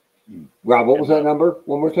tiers. Rob, what was that number?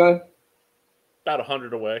 One more time. About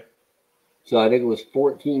 100 away. So I think it was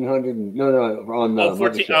 1,400. No, on the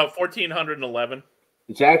 1,411.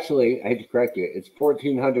 It's actually, I hate to correct you. It's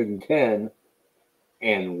 1,410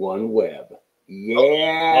 and 1 web.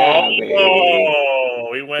 Yeah, baby. Oh,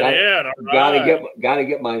 we went in. All right. Gotta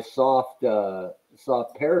get my soft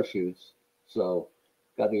parachutes. So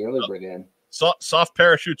got the early bird in. Soft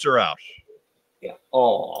parachutes are out. Yeah.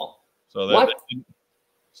 Oh. So that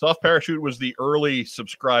soft parachute was the early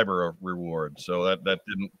subscriber reward. So that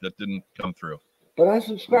didn't come through. But I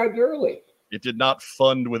subscribed early. It did not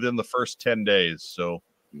fund within the first 10 days. So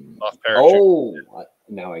soft parachute. Oh,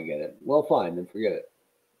 now I get it. Well, fine, then forget it.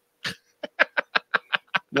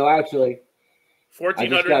 No, actually,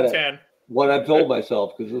 1,410. What I've told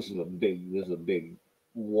myself, because this is a big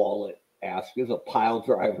wallet ask, is a pile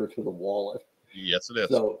driver to the wallet. Yes, it is.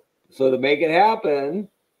 So to make it happen,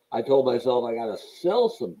 I told myself I got to sell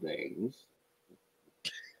some things.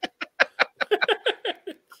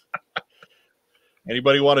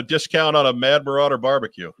 Anybody want a discount on a Mad Marauder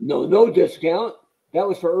barbecue? No discount. That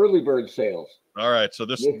was for early bird sales. All right, so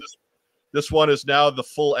this This one is now the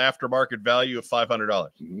full aftermarket value of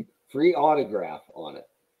 $500. Free autograph on it.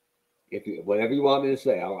 If you, whatever you want me to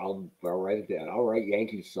say, I'll write it down. I'll write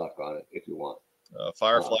Yankees suck on it if you want.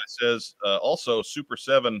 Firefly says also Super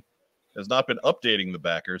 7 has not been updating the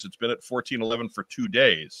backers. It's been at 1411 for 2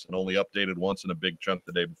 days and only updated once in a big chunk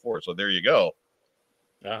the day before. So there you go.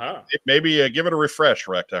 Maybe give it a refresh,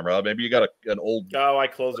 Rack Time, Rob. Maybe you got an old. Oh, I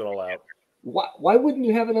closed it all out. Why wouldn't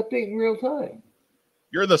you have it update in real time?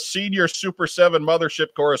 You're the senior Super 7 mothership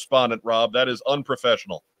correspondent, Rob. That is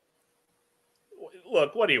unprofessional.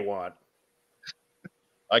 Look, what do you want?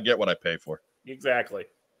 I get what I pay for. Exactly.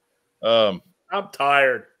 I'm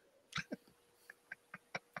tired.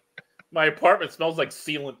 My apartment smells like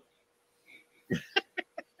sealant.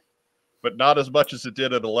 But not as much as it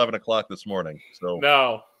did at 11 o'clock this morning. So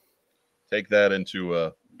no, take that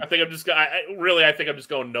into. I think I'm just. I think I'm just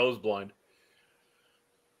going nose blind.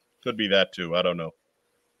 Could be that too. I don't know.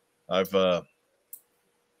 I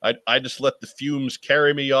just let the fumes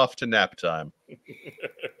carry me off to nap time.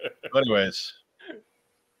 Anyways.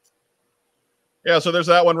 Yeah, so there's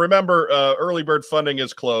that one. Remember, early bird funding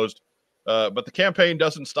is closed, but the campaign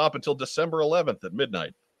doesn't stop until December 11th at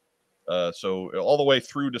midnight. So all the way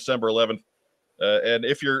through December 11th. And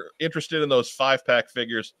if you're interested in those 5-pack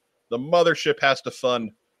figures, the mothership has to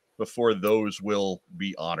fund before those will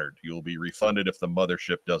be honored. You'll be refunded if the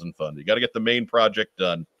mothership doesn't fund. You got to get the main project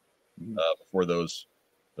done before those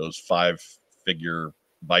 5-figure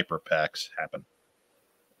Viper packs happen.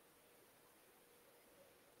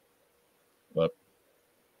 But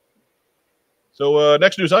so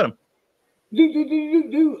next news item.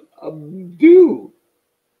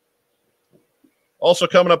 Also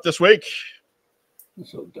coming up this week. I'm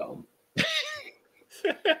so dumb.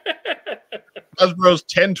 Hasbro's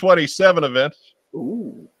 10/27 event.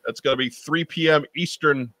 Ooh. That's going to be 3 p.m.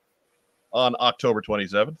 Eastern on October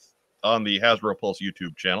 27th on the Hasbro Pulse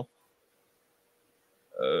YouTube channel.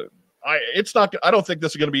 I don't think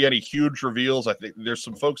this is going to be any huge reveals. I think there's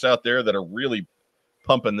some folks out there that are really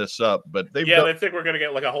pumping this up, but they think we're going to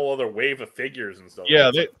get like a whole other wave of figures and stuff. Yeah,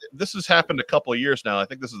 this has happened a couple of years now. I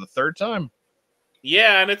think this is the third time.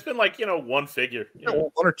 Yeah, and it's been like, one figure. One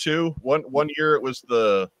or two. One year it was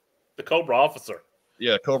the Cobra Officer.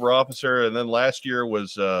 Yeah, Cobra Officer, and then last year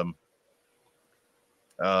was shoot,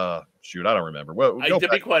 I don't remember. Well, to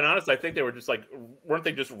be quite honest, I think they were just like, weren't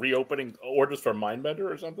they just reopening orders for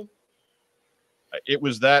Mindbender or something? It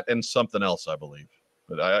was that and something else, I believe.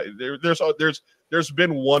 But there's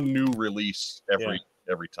been one new release every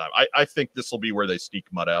time. I think this will be where they sneak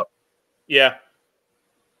Mutt out. Yeah.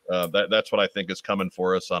 That's what I think is coming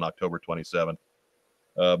for us on October 27th.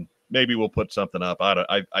 Maybe we'll put something up.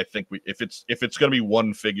 I think if it's going to be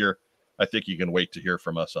one figure, I think you can wait to hear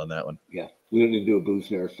from us on that one. Yeah, we don't need to do a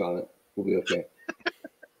boost nurse on it. We'll be okay.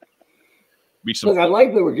 Look, I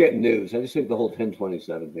like that we're getting news. I just think the whole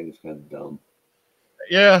 10/27 thing is kind of dumb.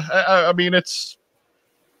 Yeah, I mean it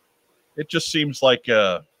just seems like.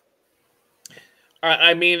 I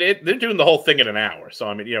mean, they're doing the whole thing in an hour, so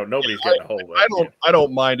I mean, nobody's getting a hold of it. I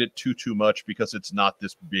don't mind it too much because it's not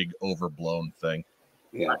this big overblown thing.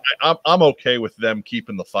 Yeah, I'm okay with them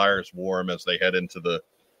keeping the fires warm as they head into the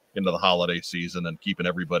holiday season and keeping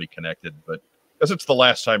everybody connected. But because it's the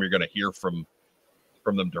last time you're going to hear from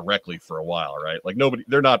them directly for a while, right? Like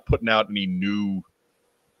they're not putting out any new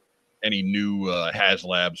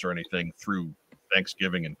HasLabs or anything through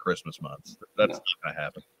Thanksgiving and Christmas months. That's not going to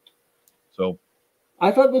happen. So.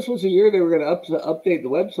 I thought this was the year they were going to update the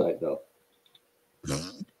website, though.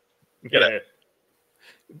 Yeah.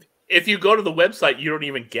 If you go to the website, you don't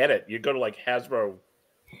even get it. You go to like Hasbro.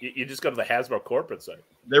 You just go to the Hasbro corporate site.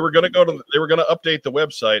 They were going to update the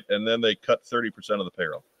website, and then they cut 30% of the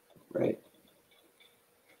payroll. Right.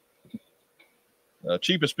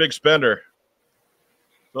 Cheapest big spender.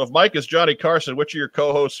 So if Mike is Johnny Carson, which of your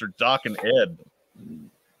co-hosts are Doc and Ed?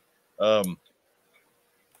 I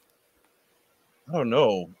don't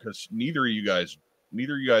know, because neither of you guys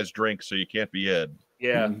drink, so you can't be Ed.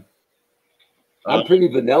 Yeah. I'm pretty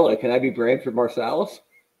vanilla. Can I be Branford Marsalis?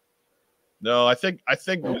 No, I think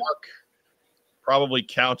Mark probably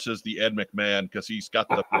counts as the Ed McMahon because he's got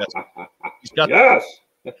the best. He's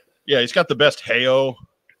got the best heyo.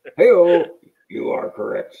 Heyo, you are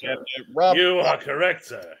correct, sir. Rob, you are correct,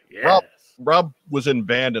 sir. Yes. Rob was in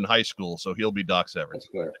band in high school, so he'll be Doc Severn. That's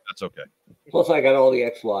clear. That's okay. Plus, I got all the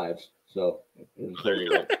ex-wives, so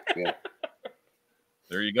yeah.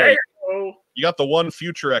 There you go. Hey-o. You got the one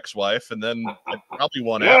future ex-wife, and then probably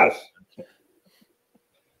one after.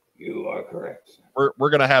 You are correct, sir. We're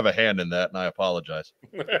gonna have a hand in that, and I apologize.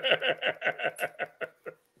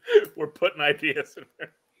 We're putting ideas in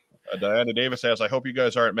there. Diana Davis asks, I hope you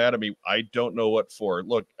guys aren't mad at me. I don't know what for.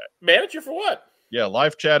 Look, mad at you for what? Yeah,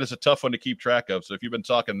 live chat is a tough one to keep track of. So if you've been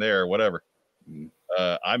talking there, whatever.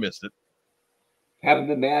 I missed it. Haven't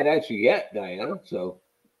been mad at you yet, Diana. So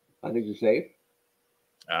I think you're safe.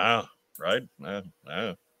 Right.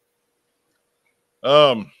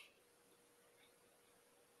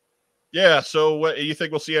 Yeah. So what you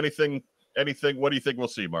think we'll see? Anything? What do you think we'll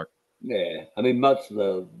see, Mark? Yeah, I mean, Mutt's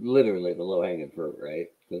literally the low hanging fruit, right?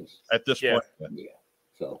 At this point, yeah.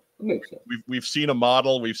 So it makes sense. We've seen a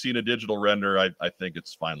model, we've seen a digital render. I think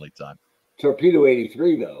it's finally time. Torpedo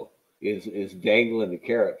 83 though is dangling the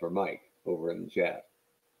carrot for Mike over in the chat.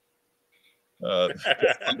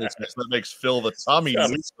 That makes Phil the Tommy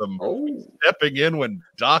Newsom stepping in when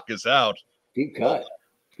Doc is out. Deep cut.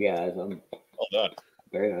 Yeah, well done.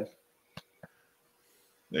 Very nice.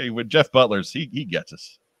 Hey, with Jeff Butler's, he gets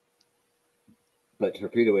us. But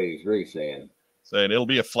Torpedo 83 saying it'll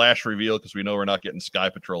be a flash reveal because we know we're not getting Sky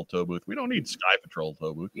Patrol tow booth. We don't need Sky Patrol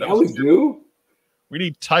tow booth. Yeah, we do. We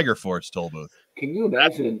need Tiger Force tow booth. Can you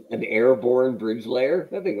imagine an airborne bridge layer?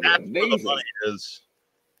 That thing would be amazing. Is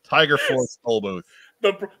Tiger Force tow booth.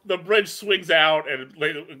 The bridge swings out and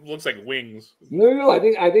it looks like wings. No. I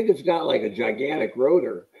think it's got like a gigantic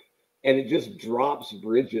rotor, and it just drops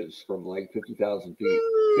bridges from like 50,000 feet.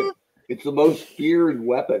 It's the most feared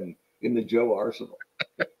weapon in the Joe arsenal.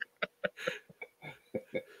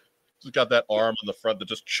 It's got that arm on the front that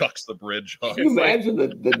just chucks the bridge on. Can you imagine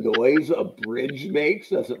the noise a bridge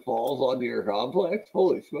makes as it falls onto your complex?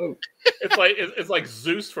 Holy smoke! It's like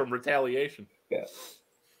Zeus from Retaliation. Yeah,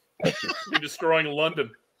 you're destroying London.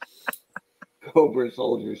 Cobra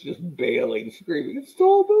soldiers just bailing, screaming, "It's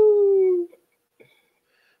toll booth!"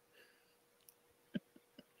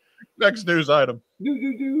 Next news item.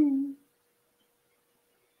 Do.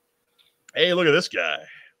 Hey, look at this guy.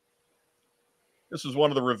 This is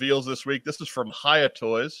one of the reveals this week. This is from Haya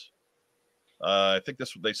Toys. I think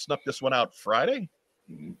they snuck this one out Friday.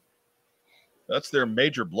 Mm-hmm. That's their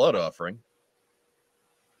Major Blood offering.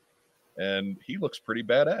 And he looks pretty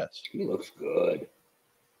badass. He looks good.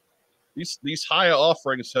 These Haya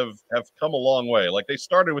offerings have come a long way. Like they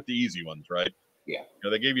started with the easy ones, right? Yeah.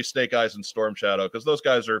 They gave you Snake Eyes and Storm Shadow because those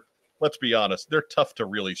guys are, let's be honest, they're tough to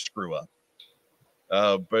really screw up.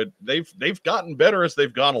 But they've gotten better as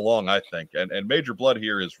they've gone along, I think. And Major Blood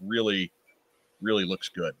here is really looks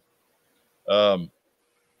good.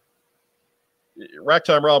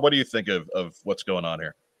 Racktime Rob, what do you think of what's going on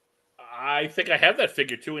here? I think I have that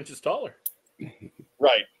figure 2 inches taller.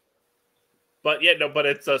 Right. But but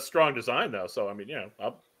it's a strong design though. So I mean,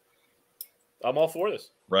 I'm all for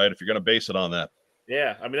this. Right. If you're going to base it on that.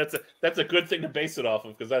 Yeah, I mean that's a good thing to base it off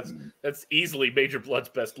of because that's easily Major Blood's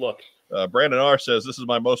best look. Brandon R says this is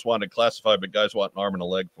my most wanted classified, but guys want an arm and a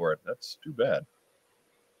leg for it. That's too bad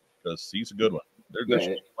because he's a good one. There's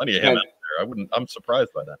plenty of him out there. I'm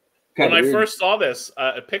surprised by that. When I first saw this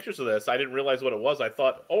pictures of this, I didn't realize what it was. I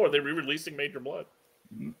thought, are they re-releasing Major Blood?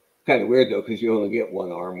 Kind of weird though because you only get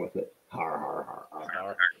one arm with it. Har har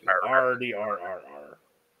har har. R-D-R-R-R.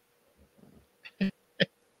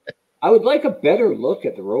 I would like a better look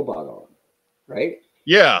at the robot arm, right?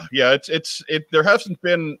 Yeah. It's there hasn't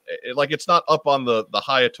been it's not up on the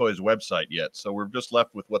Haya Toys website yet, so we're just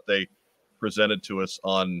left with what they presented to us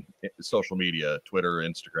on social media, Twitter,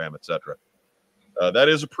 Instagram, etc. That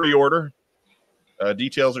is a pre-order.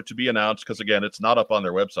 Details are to be announced because again, it's not up on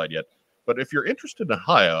their website yet. But if you're interested in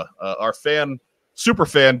Haya, our super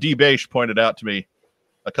fan D Bache pointed out to me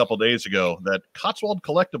a couple days ago that Cotswold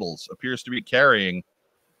Collectibles appears to be carrying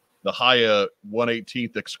the Haya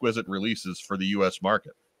 1/18th exquisite releases for the U.S.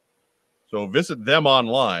 market. So visit them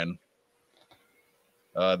online.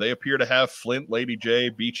 They appear to have Flint, Lady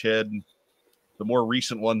J, Beachhead, the more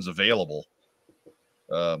recent ones available.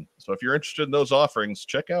 So if you're interested in those offerings,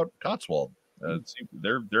 check out Cotswold.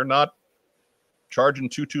 They're not charging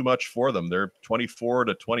too much for them. They're 24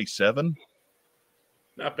 to 27.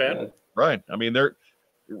 Not bad. Right. I mean, they're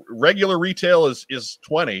regular retail is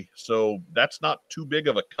 20, so that's not too big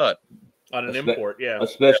of a cut on an import. Yeah,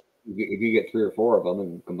 especially if you get 3 or 4 of them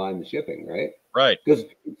and combine the shipping, right? Right, because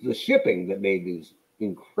it's the shipping that made these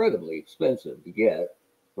incredibly expensive to get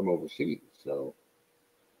from overseas. So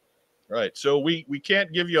right, so we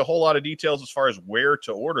can't give you a whole lot of details as far as where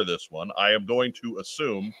to order this one. I am going to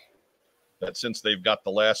assume that since they've got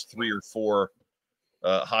the last 3 or 4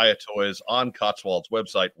 Haya Toys on Cotswold's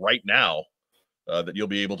website right now, that you'll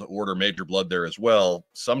be able to order Major Blood there as well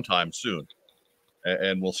sometime soon.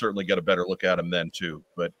 And we'll certainly get a better look at him then too.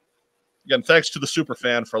 But again, thanks to the super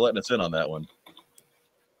fan for letting us in on that one.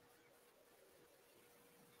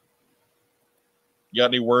 You got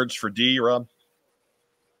any words for D, Rob?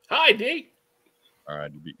 Hi, D. All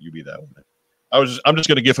right, you be that one. I'm just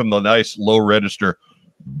going to give him the nice low register.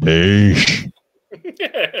 Beesh.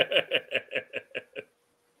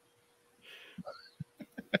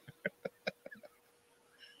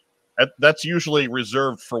 That's usually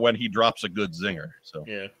reserved for when he drops a good zinger. So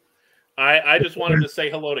yeah, I just wanted to say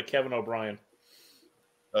hello to Kevin O'Brien.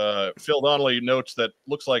 Phil Donnelly notes that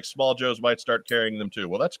looks like Small Joes might start carrying them too.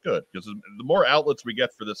 Well, that's good because the more outlets we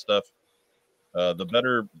get for this stuff, the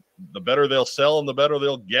better they'll sell and the better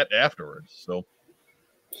they'll get afterwards. So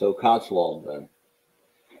Cotswold then.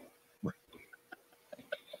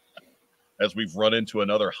 As we've run into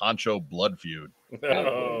another honcho blood feud.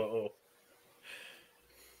 Oh.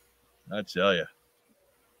 I tell you.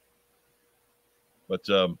 But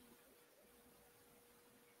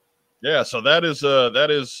yeah, so that is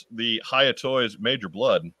the Hiya Toys Major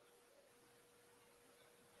Blood.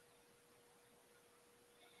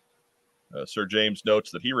 Sir James notes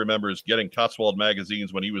that he remembers getting Cotswold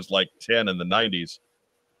magazines when he was like 10 in the 90s,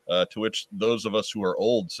 to which those of us who are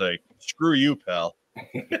old say, screw you, pal.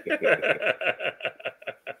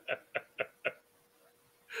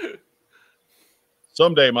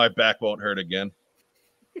 Someday my back won't hurt again.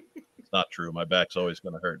 It's not true. My back's always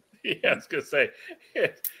going to hurt. Yeah, I was going to say.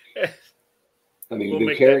 I mean, We'll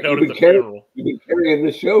you've been carrying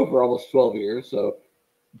this show for almost 12 years, so.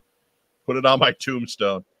 Put it on my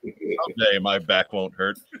tombstone. Someday my back won't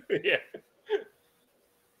hurt. Yeah.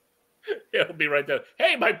 It'll be right there.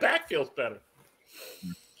 Hey, my back feels better.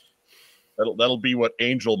 That'll be what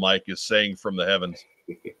Angel Mike is saying from the heavens.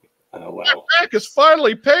 Oh, wow. My back is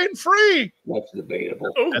finally pain-free. That's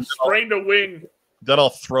debatable. Oh, sprained a wing. Then I'll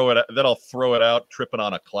throw it out, tripping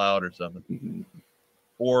on a cloud or something. Mm-hmm.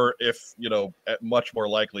 Or if, much more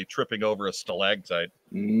likely, tripping over a stalactite.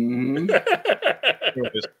 Mm-hmm.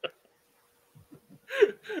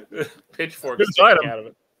 Pitchfork sticking out of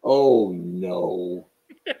it. Oh, no.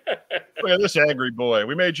 Look at this angry boy.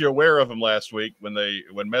 We made you aware of him last week when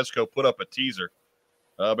Mezco put up a teaser.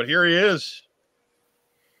 But here he is.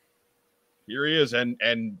 Here he is.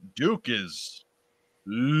 And Duke is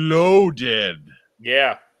loaded.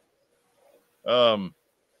 Yeah.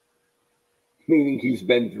 Meaning he's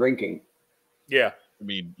been drinking. Yeah. I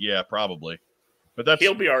mean, yeah, probably. But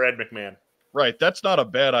he'll be our Ed McMahon. Right. That's not a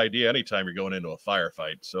bad idea anytime you're going into a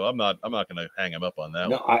firefight. So I'm not going to hang him up on that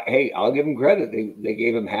one. Hey, I'll give him credit. They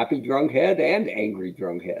gave him happy drunk head and angry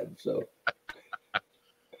drunk head. So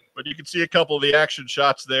but you can see a couple of the action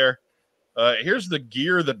shots there. Here's the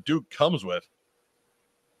gear that Duke comes with.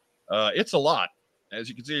 It's a lot. As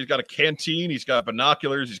you can see, he's got a canteen, he's got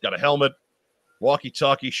binoculars, he's got a helmet,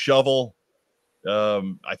 walkie-talkie, shovel.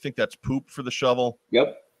 I think that's poop for the shovel.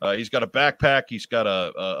 Yep. He's got a backpack. He's got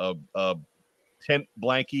a tent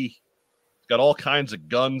blankie. He's got all kinds of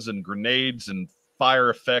guns and grenades and fire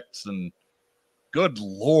effects and good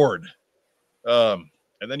Lord. And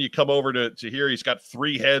then you come over to here. He's got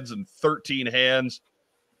 3 heads and 13 hands.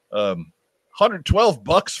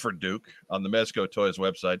 $112 for Duke on the Mezco Toys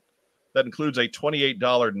website. That includes a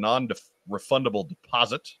 $28 non-refundable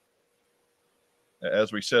deposit.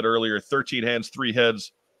 As we said earlier, 13 hands, 3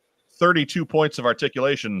 heads, 32 points of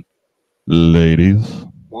articulation. Ladies.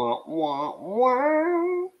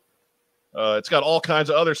 It's got all kinds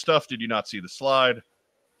of other stuff. Did you not see the slide?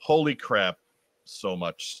 Holy crap. So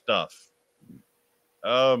much stuff.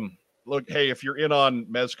 Look, hey, if you're in on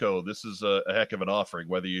Mezco, this is a heck of an offering,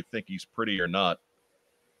 whether you think he's pretty or not.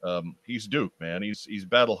 He's Duke, man. He's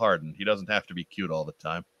battle hardened. He doesn't have to be cute all the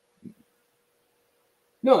time.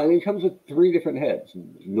 No, I mean, it comes with 3 different heads: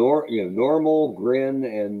 normal, grin,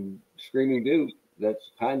 and screaming Duke.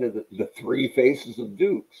 That's kind of the 3 faces of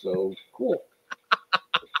Duke. So cool.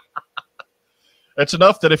 It's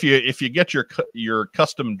enough that if you get your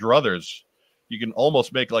custom druthers, you can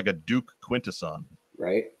almost make like a Duke quintesson.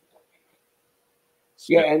 Right.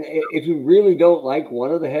 Yeah, and if you really don't like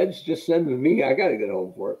one of the heads, just send them to me. I got to get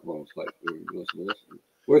home for it. Well, it's like,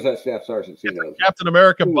 where's that Staff Sergeant? Captain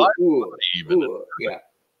America. Yeah.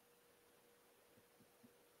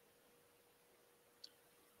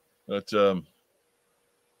 But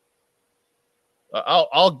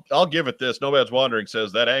I'll give it this. Nomad's Wandering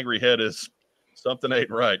says that angry head is something ain't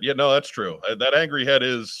right. Yeah, no, that's true. That angry head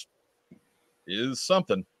is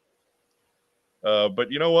something. But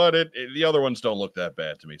you know what? The other ones don't look that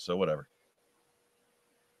bad to me, so whatever.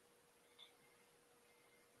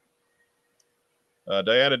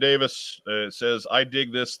 Diana Davis says, I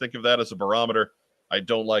dig this. Think of that as a barometer. I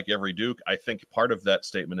don't like every Duke. I think part of that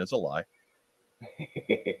statement is a lie.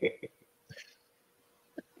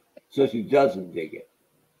 So she doesn't dig it.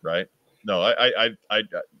 Right? No, I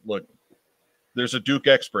look, there's a Duke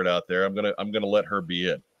expert out there. I'm gonna let her be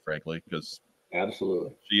it, frankly, because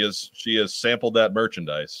absolutely she has sampled that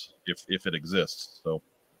merchandise if it exists. So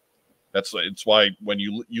it's why when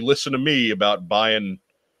you listen to me about buying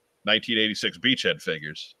 1986 Beachhead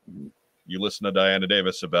figures, you listen to Diana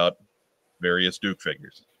Davis about various Duke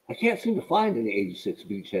figures. I can't seem to find any 86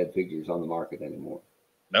 Beachhead figures on the market anymore.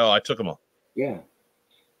 No, I took them all. Yeah.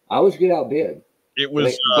 I always get outbid. It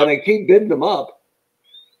was, but I keep bidding them up.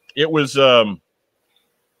 It was,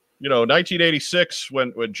 1986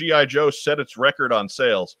 when G.I. Joe set its record on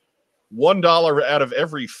sales. $1 out of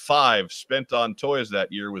every 5 spent on toys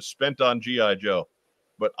that year was spent on G.I. Joe.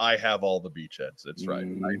 But I have all the Beachheads. That's right.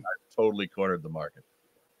 I totally cornered the market.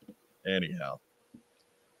 Anyhow,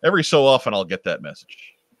 every so often I'll get that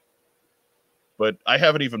message. But I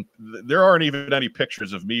haven't even, there aren't even any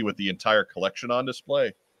pictures of me with the entire collection on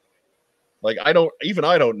display. Like, I don't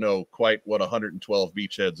know quite what 112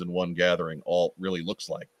 Beachheads in one gathering all really looks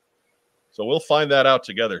like. So we'll find that out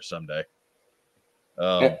together someday.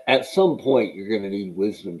 At some point, you're going to need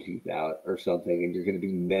wisdom teeth out or something, and you're going to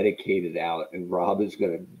be medicated out, and Rob is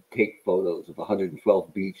going to take photos of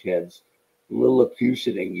 112 Beachheads,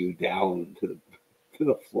 Lilliputianing you down to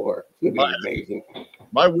the floor. It's going to be amazing.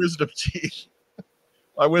 My wisdom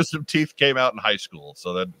teeth came out in high school,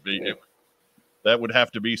 so that would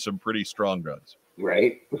have to be some pretty strong drugs.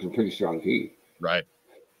 Right? With some pretty strong teeth. Right.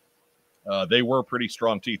 They were pretty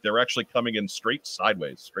strong teeth. They were actually coming in straight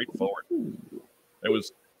sideways, straight forward. It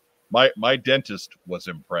was my dentist was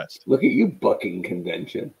impressed. Look at you bucking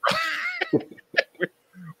convention.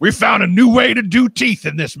 We found a new way to do teeth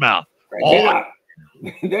in this mouth. Right.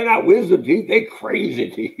 They're not wisdom teeth, they're crazy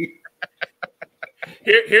teeth.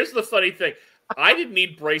 Here's the funny thing. I didn't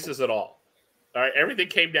need braces at all. All right, everything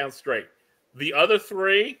came down straight. The other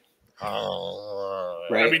 3, right.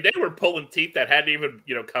 I mean, they were pulling teeth that hadn't even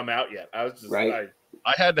come out yet. I was just right.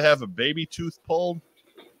 I had to have a baby tooth pulled,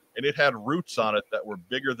 and it had roots on it that were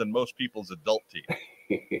bigger than most people's adult teeth.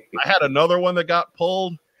 I had another one that got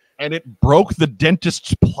pulled, and it broke the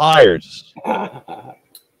dentist's pliers.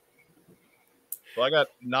 So I got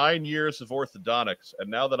 9 years of orthodontics,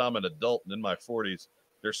 and now that I'm an adult and in my 40s,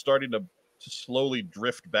 they're starting to slowly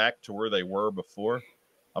drift back to where they were before.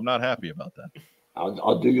 I'm not happy about that.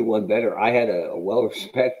 I'll do you one better. I had a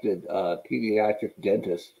well-respected pediatric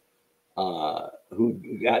dentist who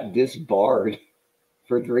got disbarred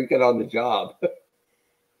for drinking on the job.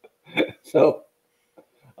 So,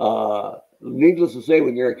 needless to say,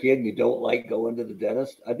 when you're a kid and you don't like going to the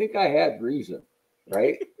dentist, I think I had reason,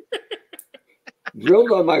 right?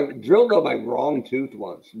 drilled on my wrong tooth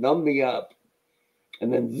once, numbed me up,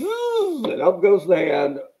 and then zzz, and up goes the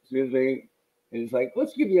hand. Excuse me. And he's like,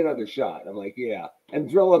 "Let's give you another shot." I'm like, "Yeah," and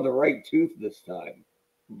drill on the right tooth this time,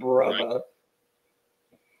 brother.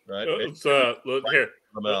 Right. Look here.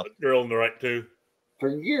 Drill on the right tooth. For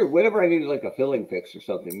years, whenever I needed like a filling fix or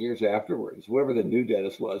something, years afterwards, whoever the new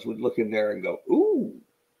dentist was would look in there and go, "Ooh."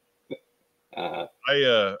 I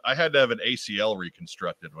had to have an ACL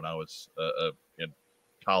reconstructed when I was in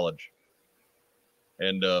college,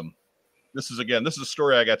 and this is a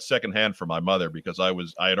story I got secondhand from my mother because I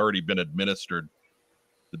had already been administered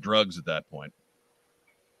the drugs at that point,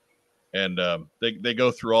 and they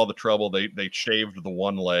go through all the trouble. They shaved the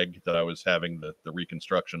one leg that I was having the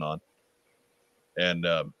reconstruction on, and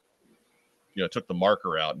took the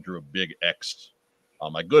marker out and drew a big X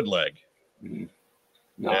on my good leg. Mm-hmm.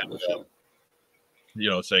 And,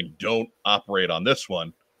 saying don't operate on this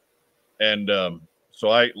one. And so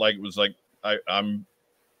I'm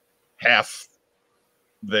half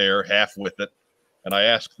there, half with it. And I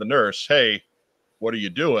asked the nurse, "Hey, what are you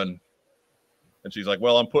doing?" And she's like,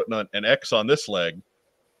 "Well, I'm putting an X on this leg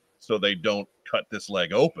so they don't cut this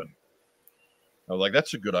leg open." I was like,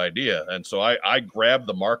 "That's a good idea." And so I grabbed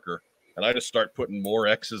the marker and I just start putting more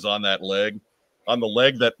X's on that leg. On the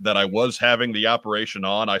leg that I was having the operation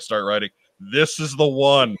on, I start writing, "This is the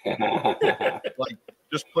one." Like,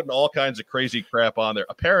 just putting all kinds of crazy crap on there.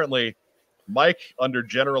 Apparently, Mike under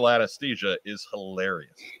general anesthesia is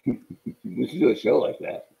hilarious. We should do a show like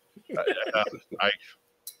that.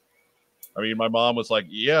 I mean, my mom was like,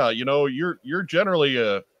 "Yeah, you're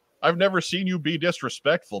generally I've never seen you be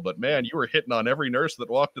disrespectful, but man, you were hitting on every nurse that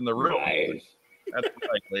walked in the room." Nice. That's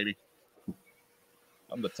right, lady.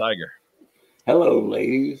 I'm the tiger. Hello,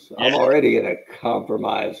 ladies. I'm already in a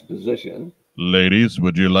compromised position. Ladies,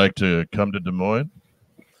 would you like to come to Des Moines?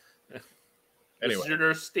 Anyway. This is your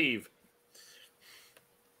nurse, Steve.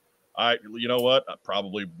 You know what? I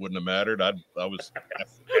probably wouldn't have mattered. I was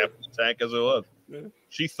half the tank as it was.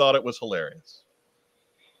 She thought it was hilarious.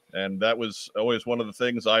 And that was always one of the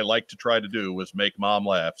things I like to try to do was make mom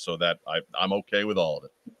laugh so that I'm okay with all of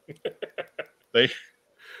it.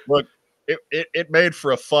 Look, it made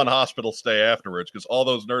for a fun hospital stay afterwards because all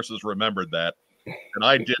those nurses remembered that, and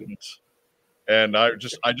I didn't. And I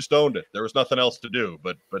just owned it. There was nothing else to do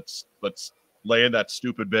but lay in that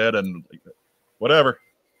stupid bed and whatever.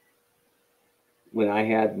 When I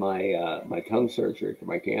had my my tongue surgery for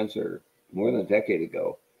my cancer more than a decade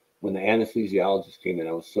ago, when the anesthesiologist came in,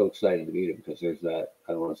 I was so excited to meet him because there's that,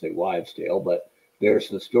 I don't want to say wives' tale, but there's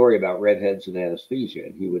the story about redheads and anesthesia,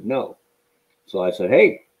 and he would know. So I said,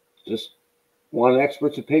 hey, just want an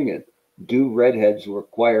expert's opinion. Do redheads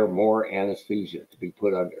require more anesthesia to be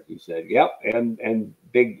put under? He said, yep, and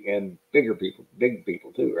bigger people, big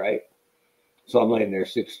people too, right? So I'm laying there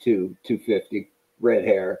 6'2", 250, red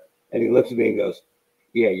hair, and he looks at me and goes,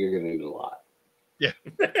 yeah, you're going to need a lot. Yeah.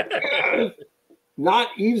 Not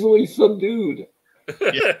easily subdued.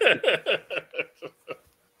 Yeah.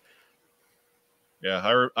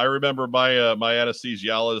 Yeah, I remember my my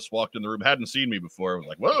anesthesiologist walked in the room, hadn't seen me before. I was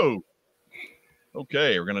like, whoa.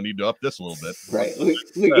 Okay, we're gonna need to up this a little bit. Right. Let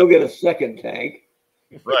me go get a second tank.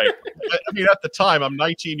 Right. I mean, at the time, I'm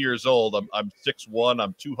 19 years old. I'm 6'1".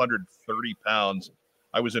 I'm 230 pounds.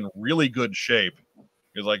 I was in really good shape.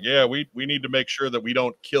 He was like, yeah, we need to make sure that we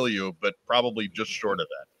don't kill you, but probably just short of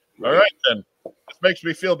that. All right, then. This makes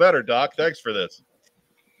me feel better, Doc. Thanks for this.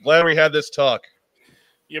 Glad we had this talk.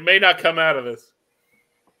 You may not come out of this.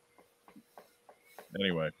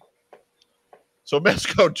 Anyway. So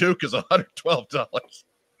Mezco Duke is $112.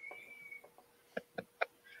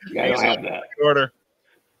 Yeah, I don't have that. Order.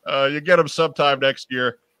 You get them sometime next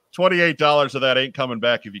year. $28 of that ain't coming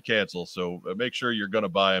back if you cancel. So make sure you're going to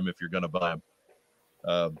buy them if you're going to buy them.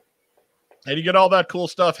 And you get all that cool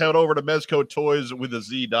stuff. Head over to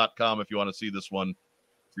mezcotoyswithaz.com if you want to see this one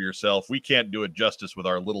for yourself. We can't do it justice with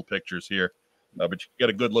our little pictures here, but you get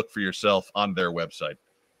a good look for yourself on their website.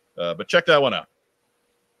 But check that one out.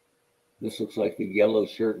 This looks like the yellow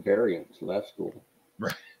shirt variant, so that's cool.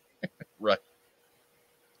 Right. Right.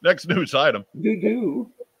 Next news item. Do.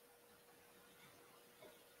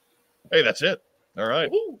 Hey, that's it. All right.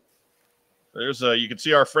 Woo-hoo. There's you can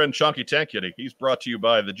see our friend Chunky Tank Kitty. He's brought to you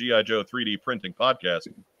by the G.I. Joe 3D Printing Podcast.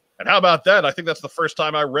 And how about that? I think that's the first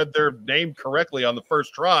time I read their name correctly on the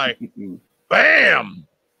first try. Bam!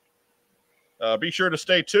 Be sure to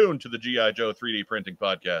stay tuned to the G.I. Joe 3D Printing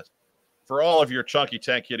Podcast for all of your Chunky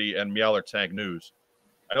Tank Kitty and Meowler Tank news.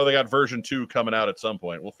 I know they got version 2 coming out at some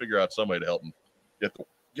point. We'll figure out some way to help them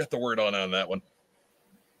get the word on that one.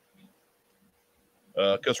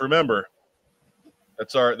 Because remember,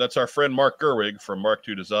 that's our friend Mark Gerwig from Mark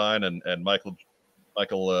II Design and Michael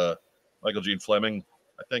Gene Fleming.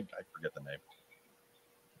 I think I forget the name.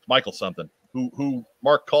 It's Michael something. Who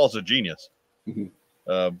Mark calls a genius.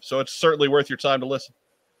 Mm-hmm. So it's certainly worth your time to listen.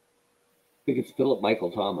 I think it's Philip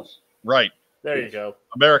Michael Thomas. Right. There you go.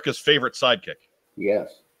 America's favorite sidekick.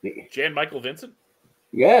 Yes. Jan Michael Vincent?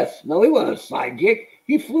 Yes. No, he wasn't a sidekick.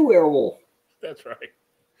 He flew Airwolf. That's right.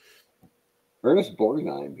 Ernest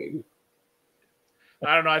Borgnine, baby.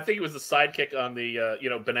 I don't know. I think it was the sidekick on the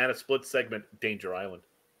Banana Split segment, Danger Island.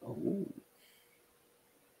 Oh.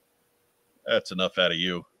 That's enough out of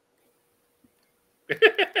you.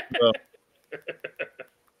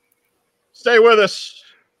 Stay with us.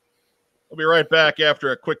 We'll be right back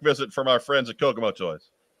after a quick visit from our friends at Kokomo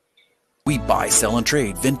Toys. We buy, sell, and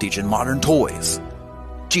trade vintage and modern toys.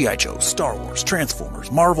 G.I. Joe, Star Wars, Transformers,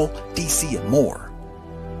 Marvel, DC, and more.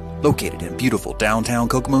 Located in beautiful downtown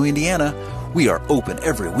Kokomo, Indiana, we are open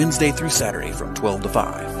every Wednesday through Saturday from 12 to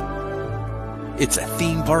 5. It's a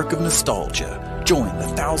theme park of nostalgia. Join the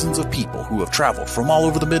thousands of people who have traveled from all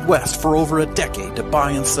over the Midwest for over a decade to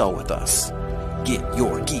buy and sell with us. Get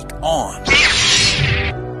your geek on.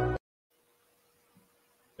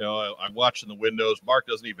 You know, I'm watching the windows. Mark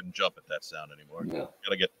doesn't even jump at that sound anymore. No.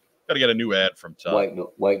 Gotta get a new ad from Todd.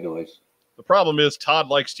 White noise. The problem is Todd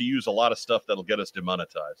likes to use a lot of stuff that'll get us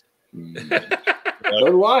demonetized. So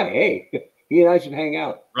do I. Hey, he and I should hang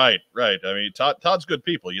out. Right. I mean, Todd's good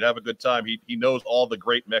people. You'd have a good time. He knows all the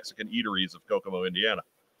great Mexican eateries of Kokomo, Indiana,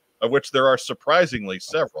 of which there are surprisingly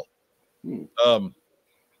several.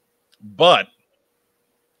 But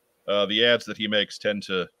the ads that he makes tend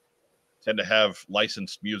to have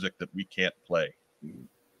licensed music that we can't play.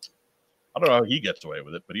 I don't know how he gets away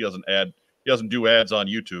with it, but he doesn't do ads on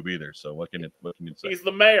YouTube either. So what can you say? He's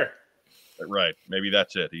the mayor. Right. Maybe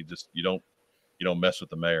that's it. You don't mess with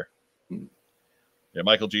the mayor. Yeah,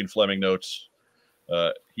 Michael Gene Fleming notes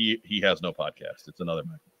he has no podcast. It's another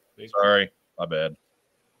Michael. Sorry, my bad.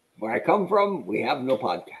 Where I come from, we have no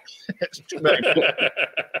podcast. It's too many.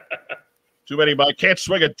 Too many mic. Can't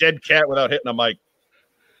swing a dead cat without hitting a mic.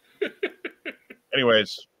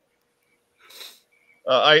 Anyways,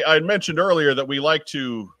 I mentioned earlier that we like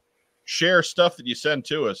to share stuff that you send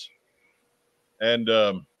to us. And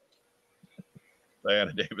Diana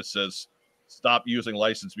Davis says, "Stop using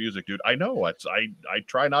licensed music, dude." I know. I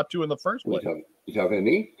try not to in the first place. You talking to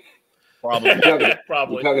me? Probably.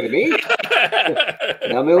 Probably. You talking to me?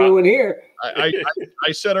 I'm the only one here.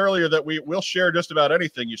 I said earlier that we'll share just about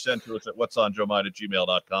anything you send to us at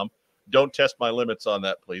whatsonjoemind@gmail.com. Don't test my limits on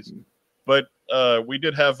that, please. But we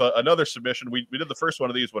did have another submission. We did the first one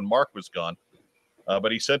of these when Mark was gone,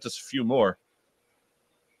 but he sent us a few more.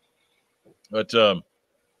 But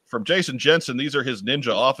from Jason Jensen, these are his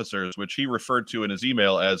ninja officers, which he referred to in his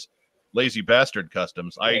email as Lazy Bastard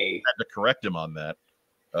Customs. I had to correct him on that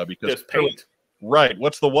because just paint. Right.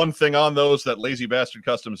 What's the one thing on those that Lazy Bastard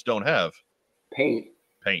Customs don't have? Paint.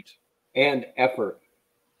 And effort.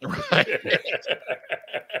 Right.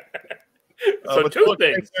 So two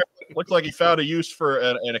things. Looks like he found a use for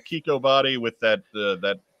an Akiko body with that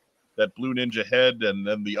Blue Ninja head, and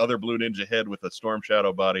then the other Blue Ninja head with a Storm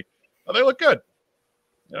Shadow body. Oh, they look good.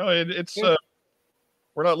 You know, it's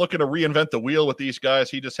we're not looking to reinvent the wheel with these guys.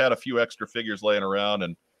 He just had a few extra figures laying around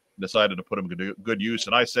and decided to put them to good use.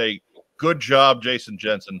 And I say, good job, Jason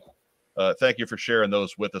Jensen. Thank you for sharing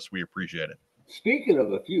those with us. We appreciate it. Speaking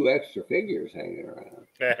of a few extra figures hanging around.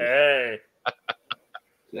 Hey.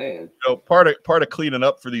 Saying. So part of cleaning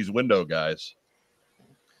up for these window guys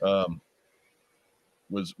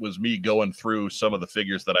was me going through some of the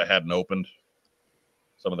figures that I hadn't opened,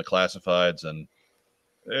 some of the classifieds, and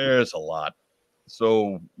there's a lot.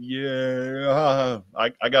 So yeah,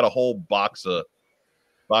 I got a whole box of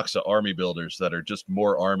army builders that are just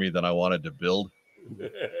more army than I wanted to build.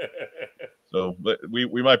 So we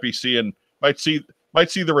might see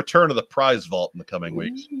the return of the prize vault in the coming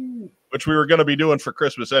weeks, which we were going to be doing for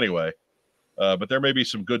Christmas anyway. But there may be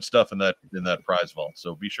some good stuff in that prize vault.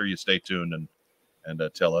 So be sure you stay tuned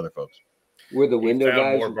and tell other folks. Were the window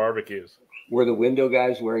guys more barbecues? Were the window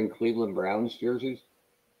guys wearing Cleveland Browns jerseys?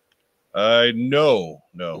 No,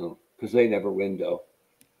 because they never window.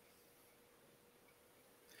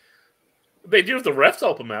 They do if the refs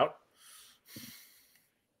help them out.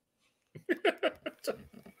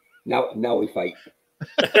 Now we fight.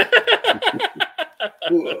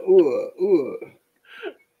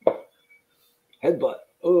 Headbutt.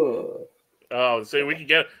 Oh, so we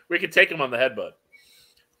can take him on the headbutt.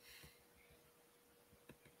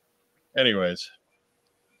 Anyways,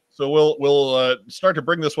 so we'll start to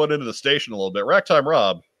bring this one into the station a little bit. Racktime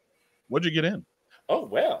Rob, what'd you get in? Oh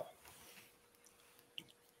well.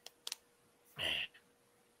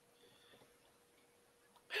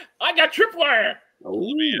 I got tripwire.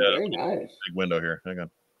 Oh, very nice. Big window here. Hang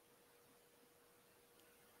on.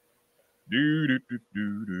 There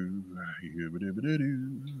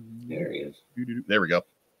he is. There we go.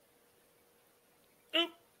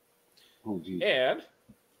 Oh, geez. And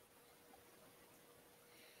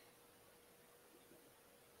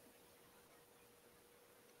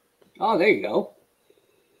oh, there you go.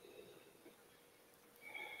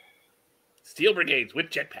 Steel Brigades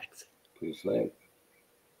with jetpacks. Pretty slick.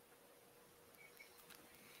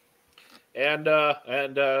 And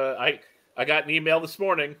I got an email this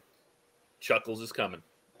morning. Chuckles is coming.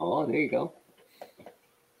 Oh, there you go.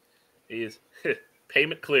 He's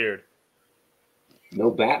payment cleared. No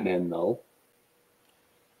Batman though.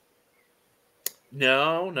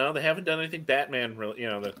 No, they haven't done anything Batman really.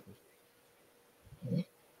 I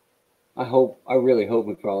really hope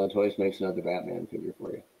McFarlane Toys makes another Batman figure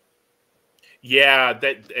for you. Yeah,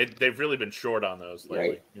 they've really been short on those lately.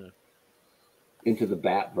 Right. You know. Into the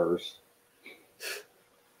Batverse.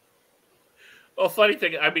 Well, funny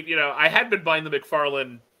thing, I mean, I had been buying the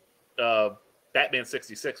McFarlane Batman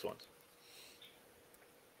 66 ones.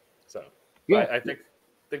 So yeah. I think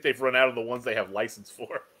they've run out of the ones they have license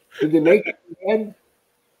for. Did they make Egghead?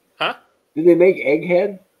 Huh? Did they make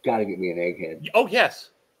Egghead? Gotta get me an Egghead. Oh yes,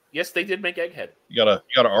 they did make Egghead. You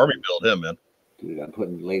gotta army build him, man. Dude, I'm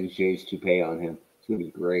putting Lady J's toupee on him. It's gonna be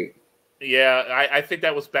great. Yeah, I think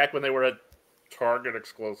that was back when they were a Target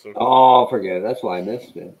exclusive. Oh, forget it. That's why I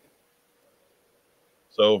missed it.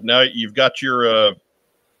 So now you've got your,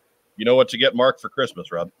 you know what to get Mark for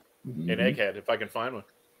Christmas, Rob? An Egghead, if I can find one.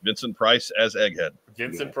 Vincent Price as Egghead.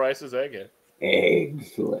 Vincent Price as Egghead.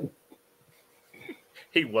 Excellent.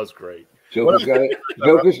 He was great. Joker's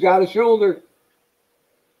got a shoulder.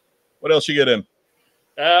 What else you get in?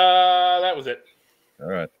 That was it. All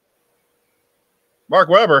right. Mark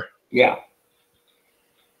Weber. Yeah.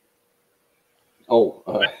 Oh.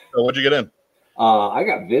 So what'd you get in? I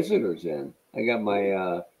got visitors in. I got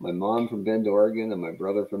my my mom from Bend, Oregon, and my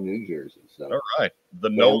brother from New Jersey. So all right, the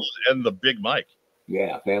Nolan and the Big Mike.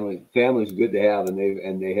 Yeah, family's good to have, and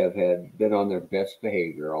they have been on their best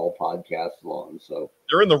behavior all podcast long. So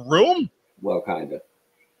They're in the room? well, kind of.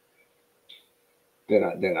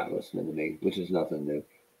 They're not listening to me, which is nothing new.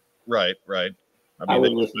 Right. I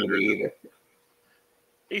wouldn't listen to me either.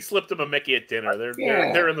 He slipped him a Mickey at dinner.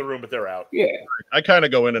 Yeah. They're in the room, but they're out. Yeah, I kind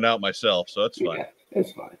of go in and out myself, so that's fine. yeah,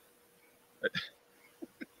 it's fine.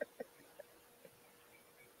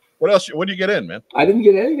 What else? What do you get in, man? I didn't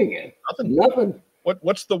get anything in. Nothing.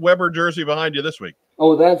 What's the Weber jersey behind you this week?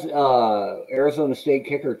 Oh, that's Arizona State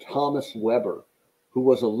kicker Thomas Weber, who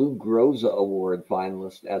was a Lou Groza Award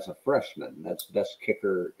finalist as a freshman. That's best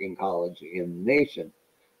kicker in college in the nation.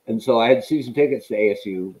 And so I had season tickets to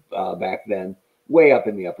ASU back then, way up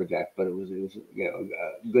in the upper deck, but it was a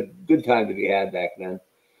good time to be had back then.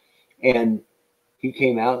 And he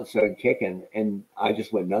came out and started kicking, and I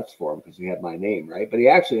just went nuts for him because he had my name, right? But he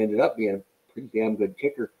actually ended up being a pretty damn good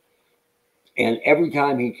kicker. And every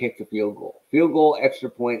time he kicked a field goal, extra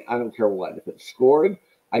point, I don't care what. If it scored,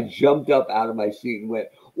 I jumped up out of my seat and went,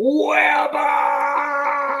 Weber!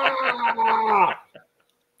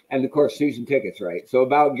 And of course, season tickets, right? So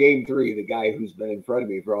about game 3, the guy who's been in front of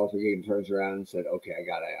me for all 3 games turns around and said, okay, I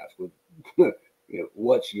got to ask,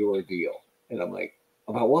 what's your deal? And I'm like,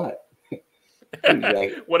 about what?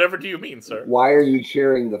 Like, whatever do you mean, sir? Why are you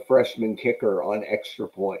cheering the freshman kicker on extra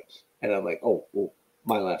points? And I'm like, oh, well,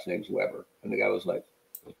 my last name's Weber. And the guy was like,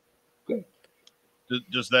 good.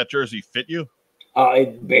 Does that jersey fit you?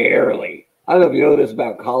 It barely. I don't know if you know this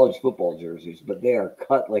about college football jerseys, but they are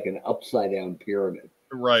cut like an upside down pyramid.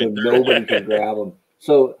 Right. So nobody can grab them.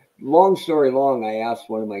 So long story long, I asked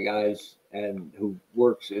one of my guys who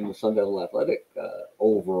works in the Sun Devil Athletic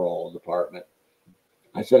overall department.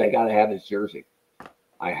 I said, I got to have his jersey.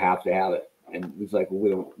 I have to have it. And he's like, well, we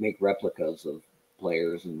don't make replicas of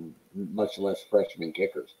players and much less freshman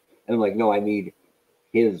kickers. And I'm like, no, I need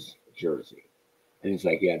his jersey. And he's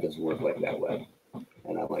like, yeah, it doesn't work like that way.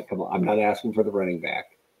 And I'm like, come on, I'm not asking for the running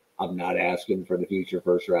back. I'm not asking for the future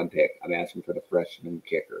first round pick. I'm asking for the freshman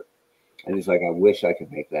kicker. And he's like, I wish I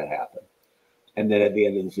could make that happen. And then at the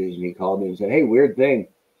end of the season, he called me and said, hey, weird thing.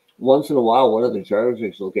 Once in a while, one of the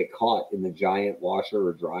jerseys will get caught in the giant washer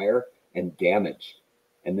or dryer and damaged.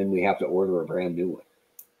 And then we have to order a brand new one.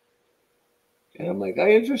 And I'm like, oh,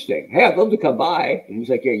 interesting. Hey, I'd love to come by. And he's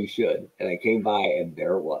like, yeah, you should. And I came by, and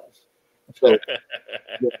there it was. So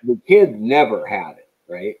the kid never had it,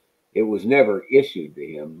 right? It was never issued to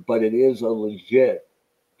him, but it is a legit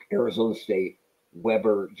Arizona State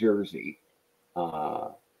Weber jersey.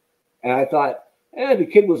 And I thought, the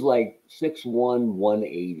kid was like 6'1",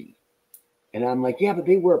 180. And I'm like, yeah, but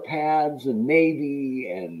they wear pads and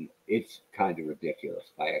navy, and it's kind of ridiculous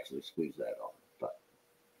if I actually squeeze that on. But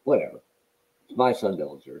whatever. It's my Sun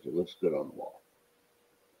Devil jersey. It looks good on the wall.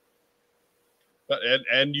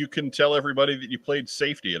 And you can tell everybody that you played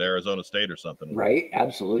safety at Arizona State or something. Right?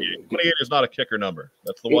 Absolutely. 28 is not a kicker number.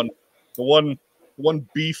 That's the one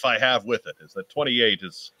beef I have with it is that 28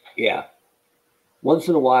 is. Yeah. Once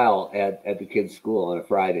in a while at the kids' school on a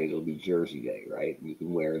Friday, it'll be Jersey Day, right? And you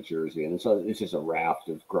can wear a jersey. And so it's just a raft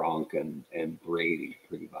of Gronk and Brady,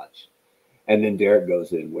 pretty much. And then Derek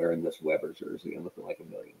goes in wearing this Weber jersey and looking like $1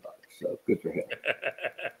 million. So good for him.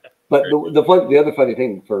 But the other funny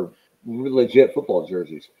thing for legit football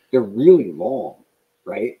jerseys, they're really long,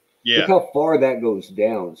 right? Yeah. Look how far that goes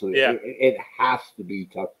down. So it has to be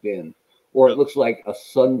tucked in, or it looks like a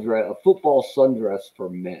football sundress for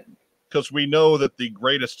men. Because we know that the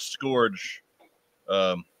greatest scourge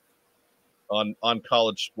on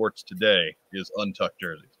college sports today is untucked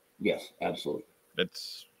jerseys. Yes, absolutely.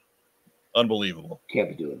 It's unbelievable. Can't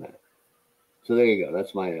be doing that. So there you go.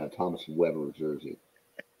 That's my Thomas Weber jersey.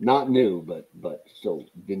 Not new, but still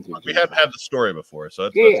vintage. We have had the story before, so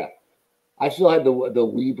that's, yeah. I still had the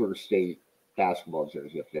Weber State basketball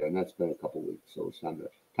jersey up there, and that's been a couple weeks, so it's time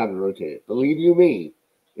to rotate it. Believe you me,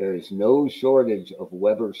 there is no shortage of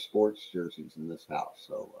Weber sports jerseys in this house.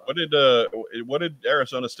 So what did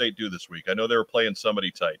Arizona State do this week? I know they were playing somebody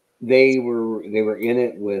tight. They were in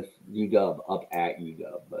it with UW up at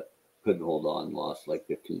UW, but couldn't hold on. Lost like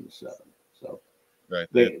 15-7. So right,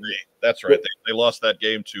 that's right. They lost that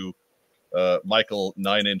game to Michael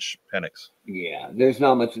 9-inch Penix. Yeah, there's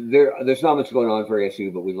not much going on for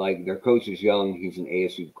ASU, but we like their coach is young. He's an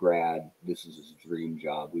ASU grad. This is his dream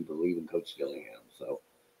job. We believe in Coach Dillingham, so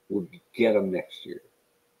we'll get him next year.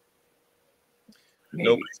 Maybe.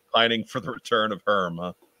 Nobody's pining for the return of Herm,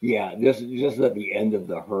 huh? Yeah, just at the end of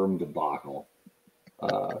the Herm debacle.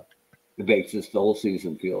 It makes this the whole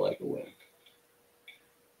season feel like a win.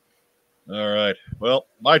 All right. Well,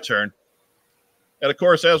 my turn. And of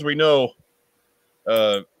course, as we know,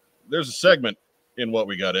 there's a segment in what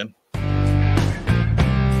we got in.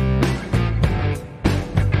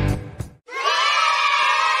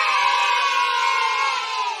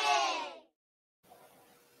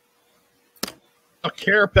 A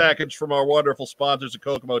care package from our wonderful sponsors at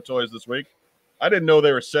Kokomo Toys this week. I didn't know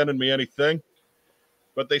they were sending me anything,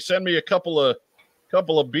 but they sent me a couple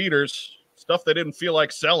of beaters, stuff they didn't feel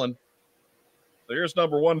like selling. So here's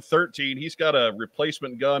number 113. He's got a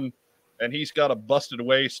replacement gun, and he's got a busted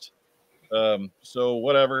waist. So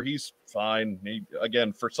whatever, he's fine.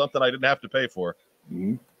 Again, for something I didn't have to pay for.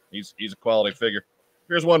 Mm-hmm. He's a quality figure.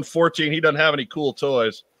 Here's 114. He doesn't have any cool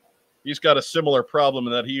toys. He's got a similar problem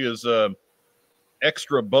in that he is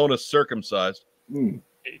extra bonus circumcised. Mm.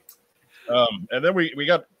 And then we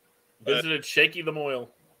got visited Shaky the Moyle.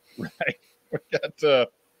 Right.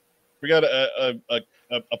 We got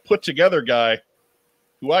a put together guy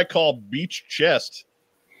who I call Beach Chest.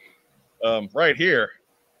 Right here.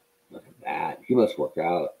 Look at that. He must work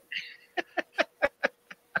out.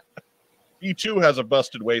 He too has a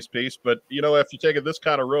busted waist piece, but you know, if you take it this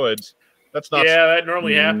kind of roids, that's not. Yeah, that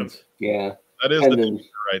normally happens. Yeah, that is the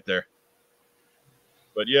right there.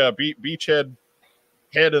 But yeah, beachhead,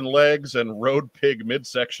 head and legs, and road pig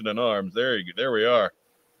midsection and arms. There we are.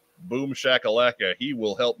 Boom shakalaka. He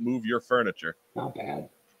will help move your furniture. Not bad.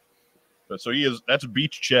 But so that's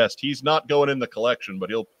Beach Chest. He's not going in the collection, but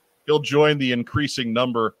he'll join the increasing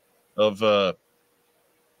number of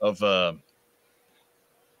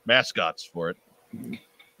mascots for it. We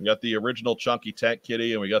got the original Chunky Tank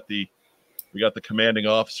Kitty, and we got the commanding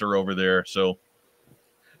officer over there. So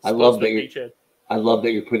I love that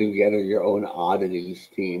you're putting together your own oddities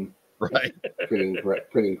team. Right.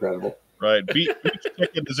 pretty incredible. Right. Beach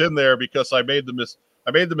Chicken is in there because I made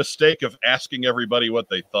the mistake of asking everybody what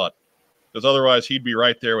they thought. Because otherwise he'd be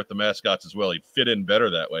right there with the mascots as well. He'd fit in better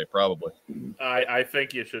that way, probably. I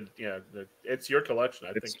think you should. Yeah, it's your collection.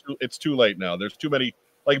 I think it's too late now. There's too many.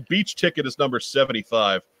 Like Beach Ticket is number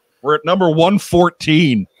 75. We're at number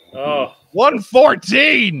 114. Oh,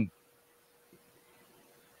 114.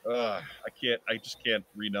 I just can't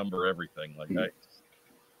renumber everything. Like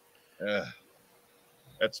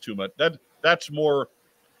that's too much. That's more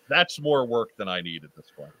work than I need at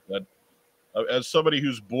this point. That as somebody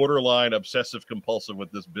who's borderline obsessive compulsive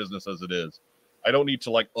with this business as it is, I don't need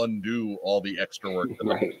to like undo all the extra work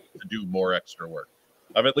to do more extra work.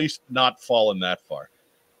 I've at least not fallen that far.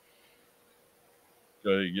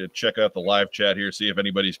 So you check out the live chat here, see if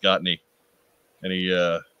anybody's got any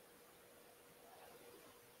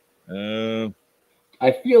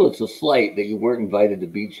I feel it's a slight that you weren't invited to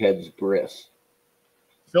Beachhead's bris.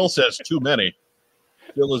 Phil says too many.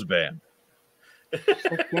 Phil is banned.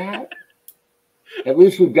 Like that? At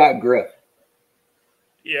least we've got Griff.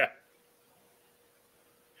 Yeah.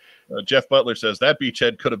 Jeff Butler says that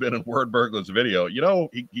beachhead could have been in Word Burglar's video. You know,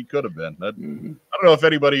 he could have been. I don't know if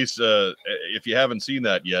anybody's, if you haven't seen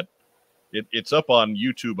that yet, it's up on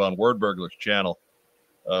YouTube on Word Burglar's channel.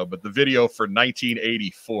 But the video for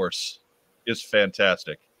 1980 Force is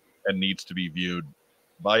fantastic and needs to be viewed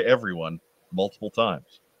by everyone multiple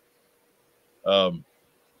times.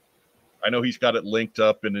 I know he's got it linked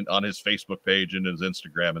up on his Facebook page and his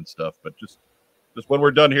Instagram and stuff, but just when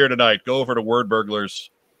we're done here tonight, go over to Word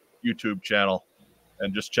Burglar's YouTube channel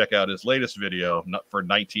and just check out his latest video for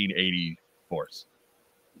 1980 Force.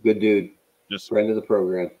 Good dude. Just friend of the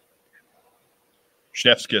program.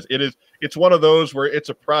 Chef's kiss. It's one of those where it's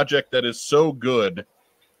a project that is so good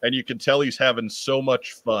and you can tell he's having so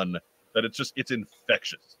much fun that it's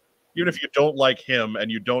infectious. Even if you don't like him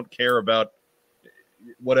and you don't care about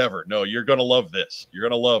whatever, no, you're going to love this. You're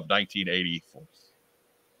going to love 1980 Force.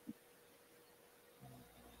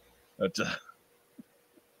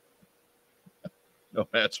 No,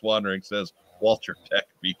 Matt's Wandering says Walter Peck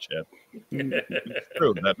Beachhead. It's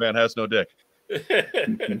true. That man has no dick.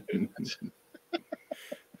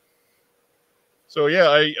 So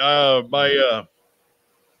yeah,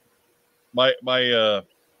 my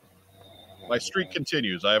streak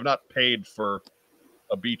continues. I have not paid for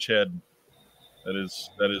a beachhead that is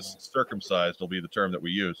circumcised. Will be the term that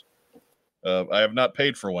we use. I have not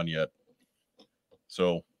paid for one yet.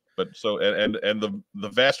 So the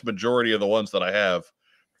vast majority of the ones that I have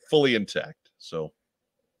fully intact. So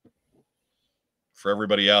for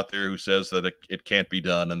everybody out there who says that it can't be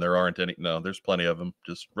done and there aren't any, no, there's plenty of them.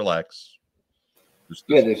 Just relax.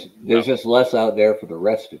 There's just less out there for the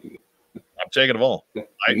rest of you. I'm taking them all.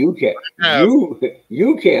 You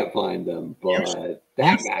can't find them, but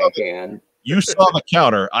that guy can. You saw the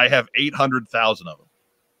counter. I have 800,000 of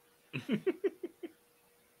them.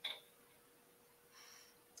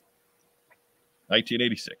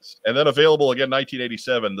 1986. And then available again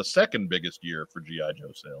 1987, the second biggest year for G.I.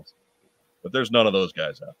 Joe sales. But there's none of those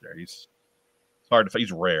guys out there. It's hard to,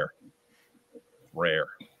 he's rare. Rare.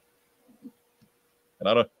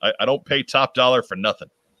 And I don't pay top dollar for nothing.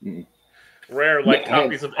 Rare, like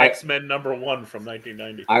copies of X-Men #1 from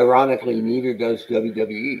 1990. Ironically, neither does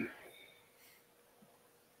WWE.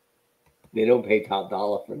 They don't pay top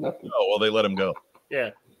dollar for nothing. Oh, well, they let him go. Yeah.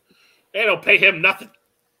 They don't pay him nothing.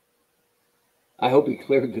 I hope he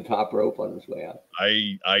cleared the top rope on his way out.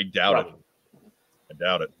 I doubt it. I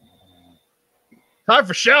doubt it. Time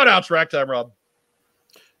for shout-outs, Ragtime Rob.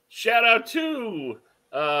 Shout out to,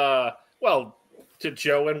 to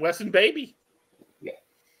Joe and Wes and Baby.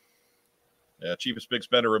 Yeah, Cheapest Big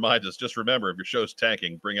Spender reminds us, just remember, if your show's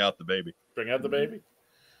tanking, bring out the baby. Bring out the baby.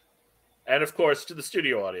 And, of course, to the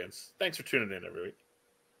studio audience. Thanks for tuning in every week.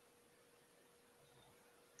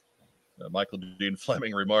 Michael Dean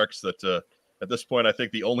Fleming remarks that at this point, I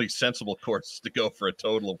think the only sensible course is to go for a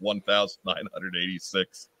total of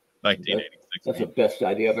 1,986. 1986. That's the best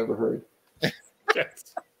idea I've ever heard.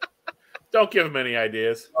 Yes. Don't give him any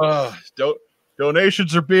ideas.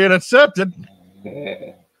 Donations are being accepted.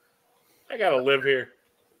 I gotta live here.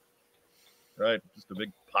 Right, just a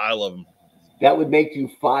big pile of them. That would make you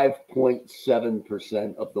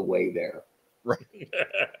 5.7% of the way there. Right.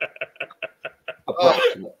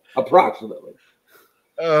 Approximately.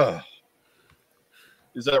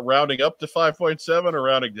 Is that rounding up to 5.7 or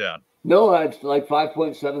rounding down? No, it's like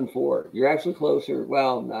 5.74. You're actually closer.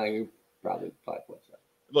 Well, no, you're probably 5.7.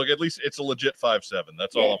 Look, at least it's a legit 5.7.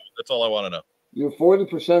 That's all. That's all I want to know. You're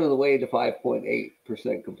 40% of the way to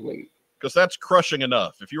 5.8% complete. Because that's crushing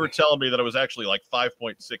enough. If you were telling me that it was actually like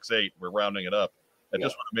 5.68, we're rounding it up. That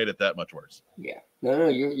just would have made it that much worse. Yeah. No,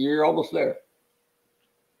 you're almost there.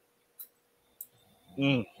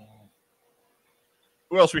 Who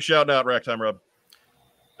else we shouting out, Ragtime Rob?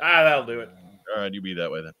 That'll do it. All right, you be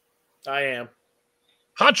that way then. I am.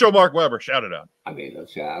 Honcho Mark Weber, shout it out. I mean, we're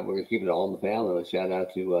going to keep it all in the family. Let's shout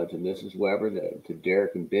out to Mrs. Weber, to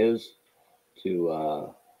Derek and Biz,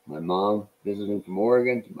 to my mom visiting from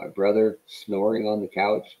Oregon, to my brother snoring on the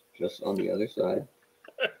couch just on the other side.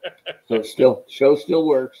 So show still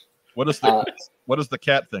works. What does the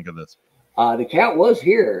cat think of this? The cat was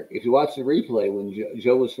here. If you watch the replay when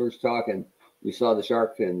Joe was first talking, we saw the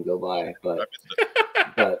shark fin go by.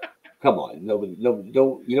 But come on, nobody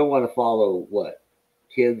don't want to follow what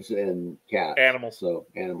kids and cats, animals.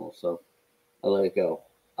 So I let it go.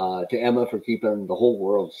 To Emma for keeping the whole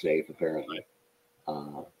world safe. Apparently,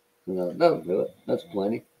 that'll do it. That's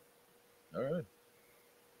plenty. All right.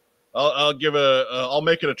 I'll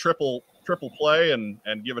make it a triple play and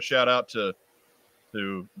give a shout out to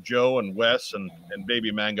Joe and Wes and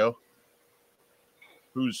Baby Mango,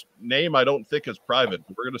 whose name I don't think is private.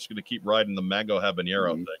 We're just going to keep riding the Mango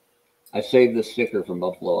Habanero thing. I saved the sticker from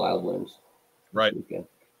Buffalo Wild Wings. Right.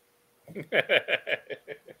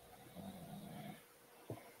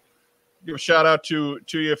 Give a shout out to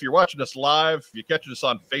you if you're watching us live. If you're catching us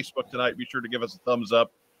on Facebook tonight, be sure to give us a thumbs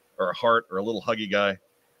up or a heart or a little huggy guy.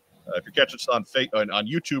 If you're catching us on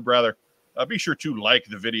YouTube, rather, be sure to like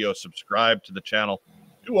the video, subscribe to the channel,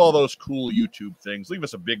 do all those cool YouTube things. Leave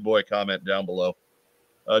us a big boy comment down below.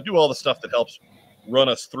 Do all the stuff that helps run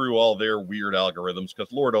us through all their weird algorithms,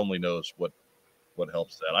 because Lord only knows what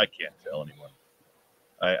helps that. I can't tell anyone.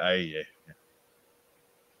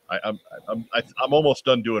 I'm almost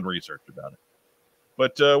done doing research about it.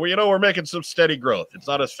 But we're making some steady growth. It's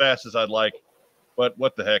not as fast as I'd like, but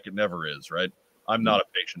what the heck, it never is, right? I'm not a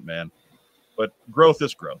patient man, but growth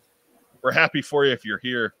is growth. We're happy for you if you're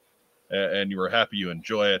here and you were happy you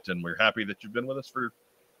enjoy it. And we're happy that you've been with us for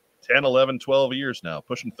 10, 11, 12 years now,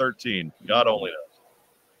 pushing 13. God only knows.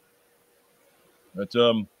 But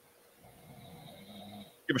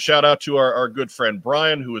give a shout out to our good friend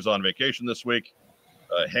Brian, who is on vacation this week.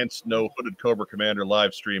 Hence no Hooded Cobra Commander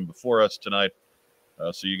live stream before us tonight.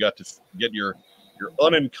 So you got to get your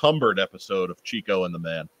unencumbered episode of Chico and the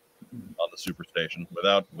Man on the Superstation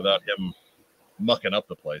without him mucking up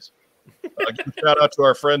the place. Give a shout out to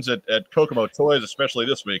our friends at Kokomo Toys, especially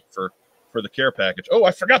this week for the care package. Oh,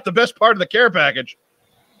 I forgot the best part of the care package.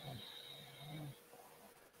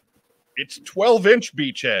 It's 12-inch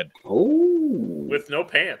Beachhead. Oh, with no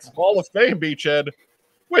pants. Hall of Fame Beachhead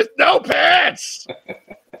with no pants.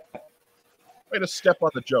 Way to step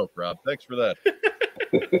on the joke, Rob. Thanks for that.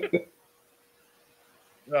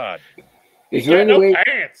 God. Is there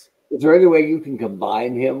any way you can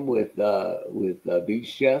combine him with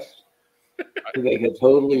Beach Chest to make a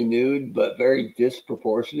totally nude but very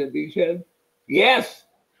disproportionate Beachhead? Yes.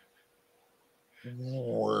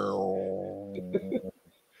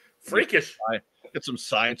 Freakish. Get some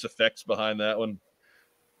science effects behind that one.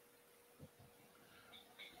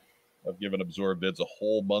 I've given Absorb Bids a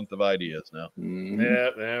whole month of ideas now. Yeah,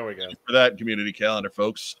 there we go. For that community calendar,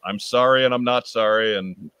 folks. I'm sorry and I'm not sorry,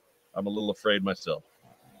 and I'm a little afraid myself.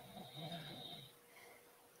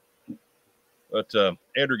 But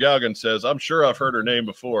Andrew Galgan says, I'm sure I've heard her name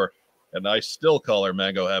before, and I still call her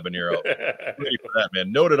Mango Habanero. Ready for that,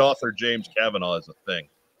 man. Noted author James Kavanaugh is a thing.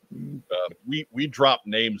 We drop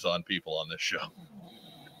names on people on this show.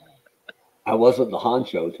 I wasn't the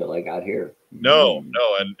honcho till I got here. No,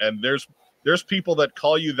 and there's people that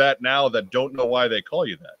call you that now that don't know why they call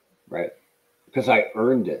you that. Right. Because I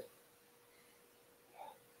earned it.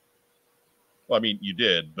 Well, I mean, you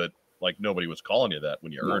did, but like nobody was calling you that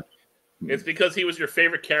when you earned it. It's because he was your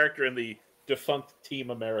favorite character in the defunct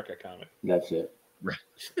Team America comic. That's it. Right.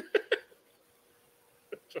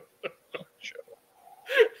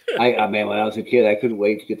 I mean, when I was a kid, I couldn't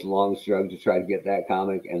wait to get the Longest Drug to try to get that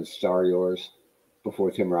comic and Star Yours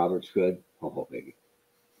before Tim Roberts could. Oh, baby.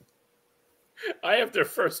 I have their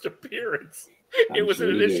first appearance. It was sure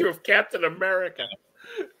in an you issue did. of Captain America.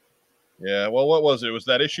 Yeah, well, what was it? It was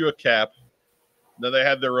that issue of Cap. Then they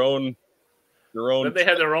had their own. Then they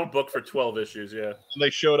had their own book for 12 issues, yeah. They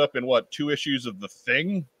showed up in what, 2 issues of The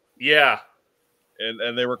Thing? Yeah.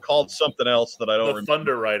 And they were called something else that I don't remember. The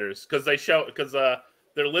Thunder Riders, because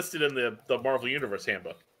they're listed in the Marvel Universe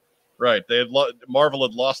handbook. Right. They had Marvel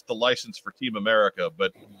had lost the license for Team America,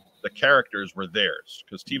 but the characters were theirs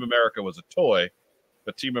because Team America was a toy,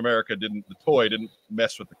 but Team America the toy didn't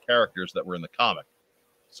mess with the characters that were in the comic.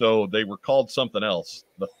 So they were called something else,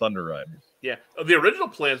 the Thunder Riders. Yeah. The original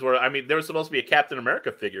plans were, I mean, there was supposed to be a Captain America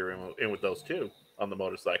figure in with those two on the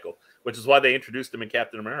motorcycle, which is why they introduced him in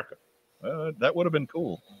Captain America. That would have been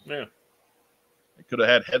cool. Yeah. They could have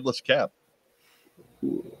had Headless Cap.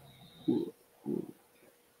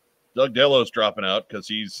 Doug Delo's dropping out because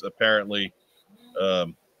he's apparently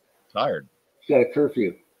tired. He's got a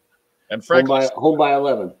curfew. And frankly, home by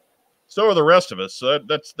 11. So are the rest of us. So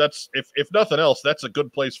that's if nothing else, that's a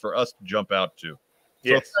good place for us to jump out to.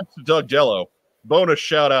 Yes. So thanks to Doug Dello. Bonus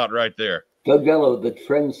shout out right there. Doug Dello, the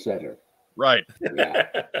trendsetter. Right. Yeah.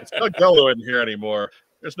 It's Doug Dello isn't here anymore.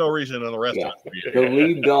 There's no reason in the rest of us to be The here.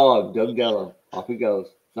 lead dog, Doug Dello. Off he goes.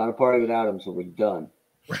 It's not a party without him, so we're done.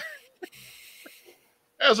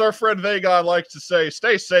 As our friend Vagon likes to say,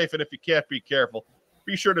 stay safe, and if you can't, be careful.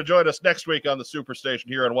 Be sure to join us next week on the Superstation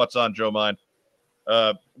here on What's on Joe Mind.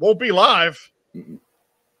 Won't be live,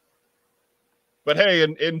 but hey,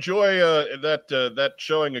 enjoy that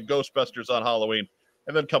showing of Ghostbusters on Halloween,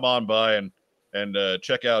 and then come on by and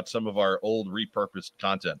check out some of our old repurposed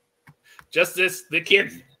content. Just this, the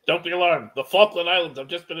kids, don't be alarmed. The Falkland Islands have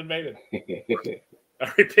just been invaded.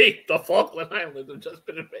 I repeat, the Falkland Islands have just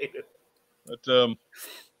been invaded. But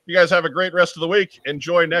you guys have a great rest of the week.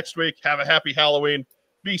 Enjoy next week. Have a happy Halloween.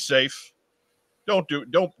 Be safe. Don't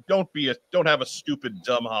have a stupid,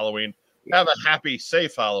 dumb Halloween. Have a happy,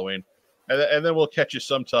 safe Halloween. And then we'll catch you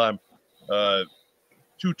sometime 2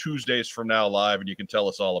 Tuesdays from now live, and you can tell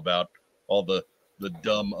us all about all the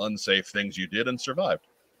dumb, unsafe things you did and survived.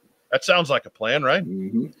 That sounds like a plan, right?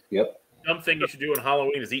 Mm-hmm. Yep. Dumb thing you should do on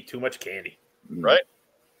Halloween is eat too much candy. Right?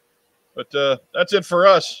 But that's it for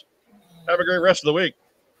us. Have a great rest of the week.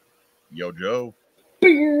 Yo, Joe.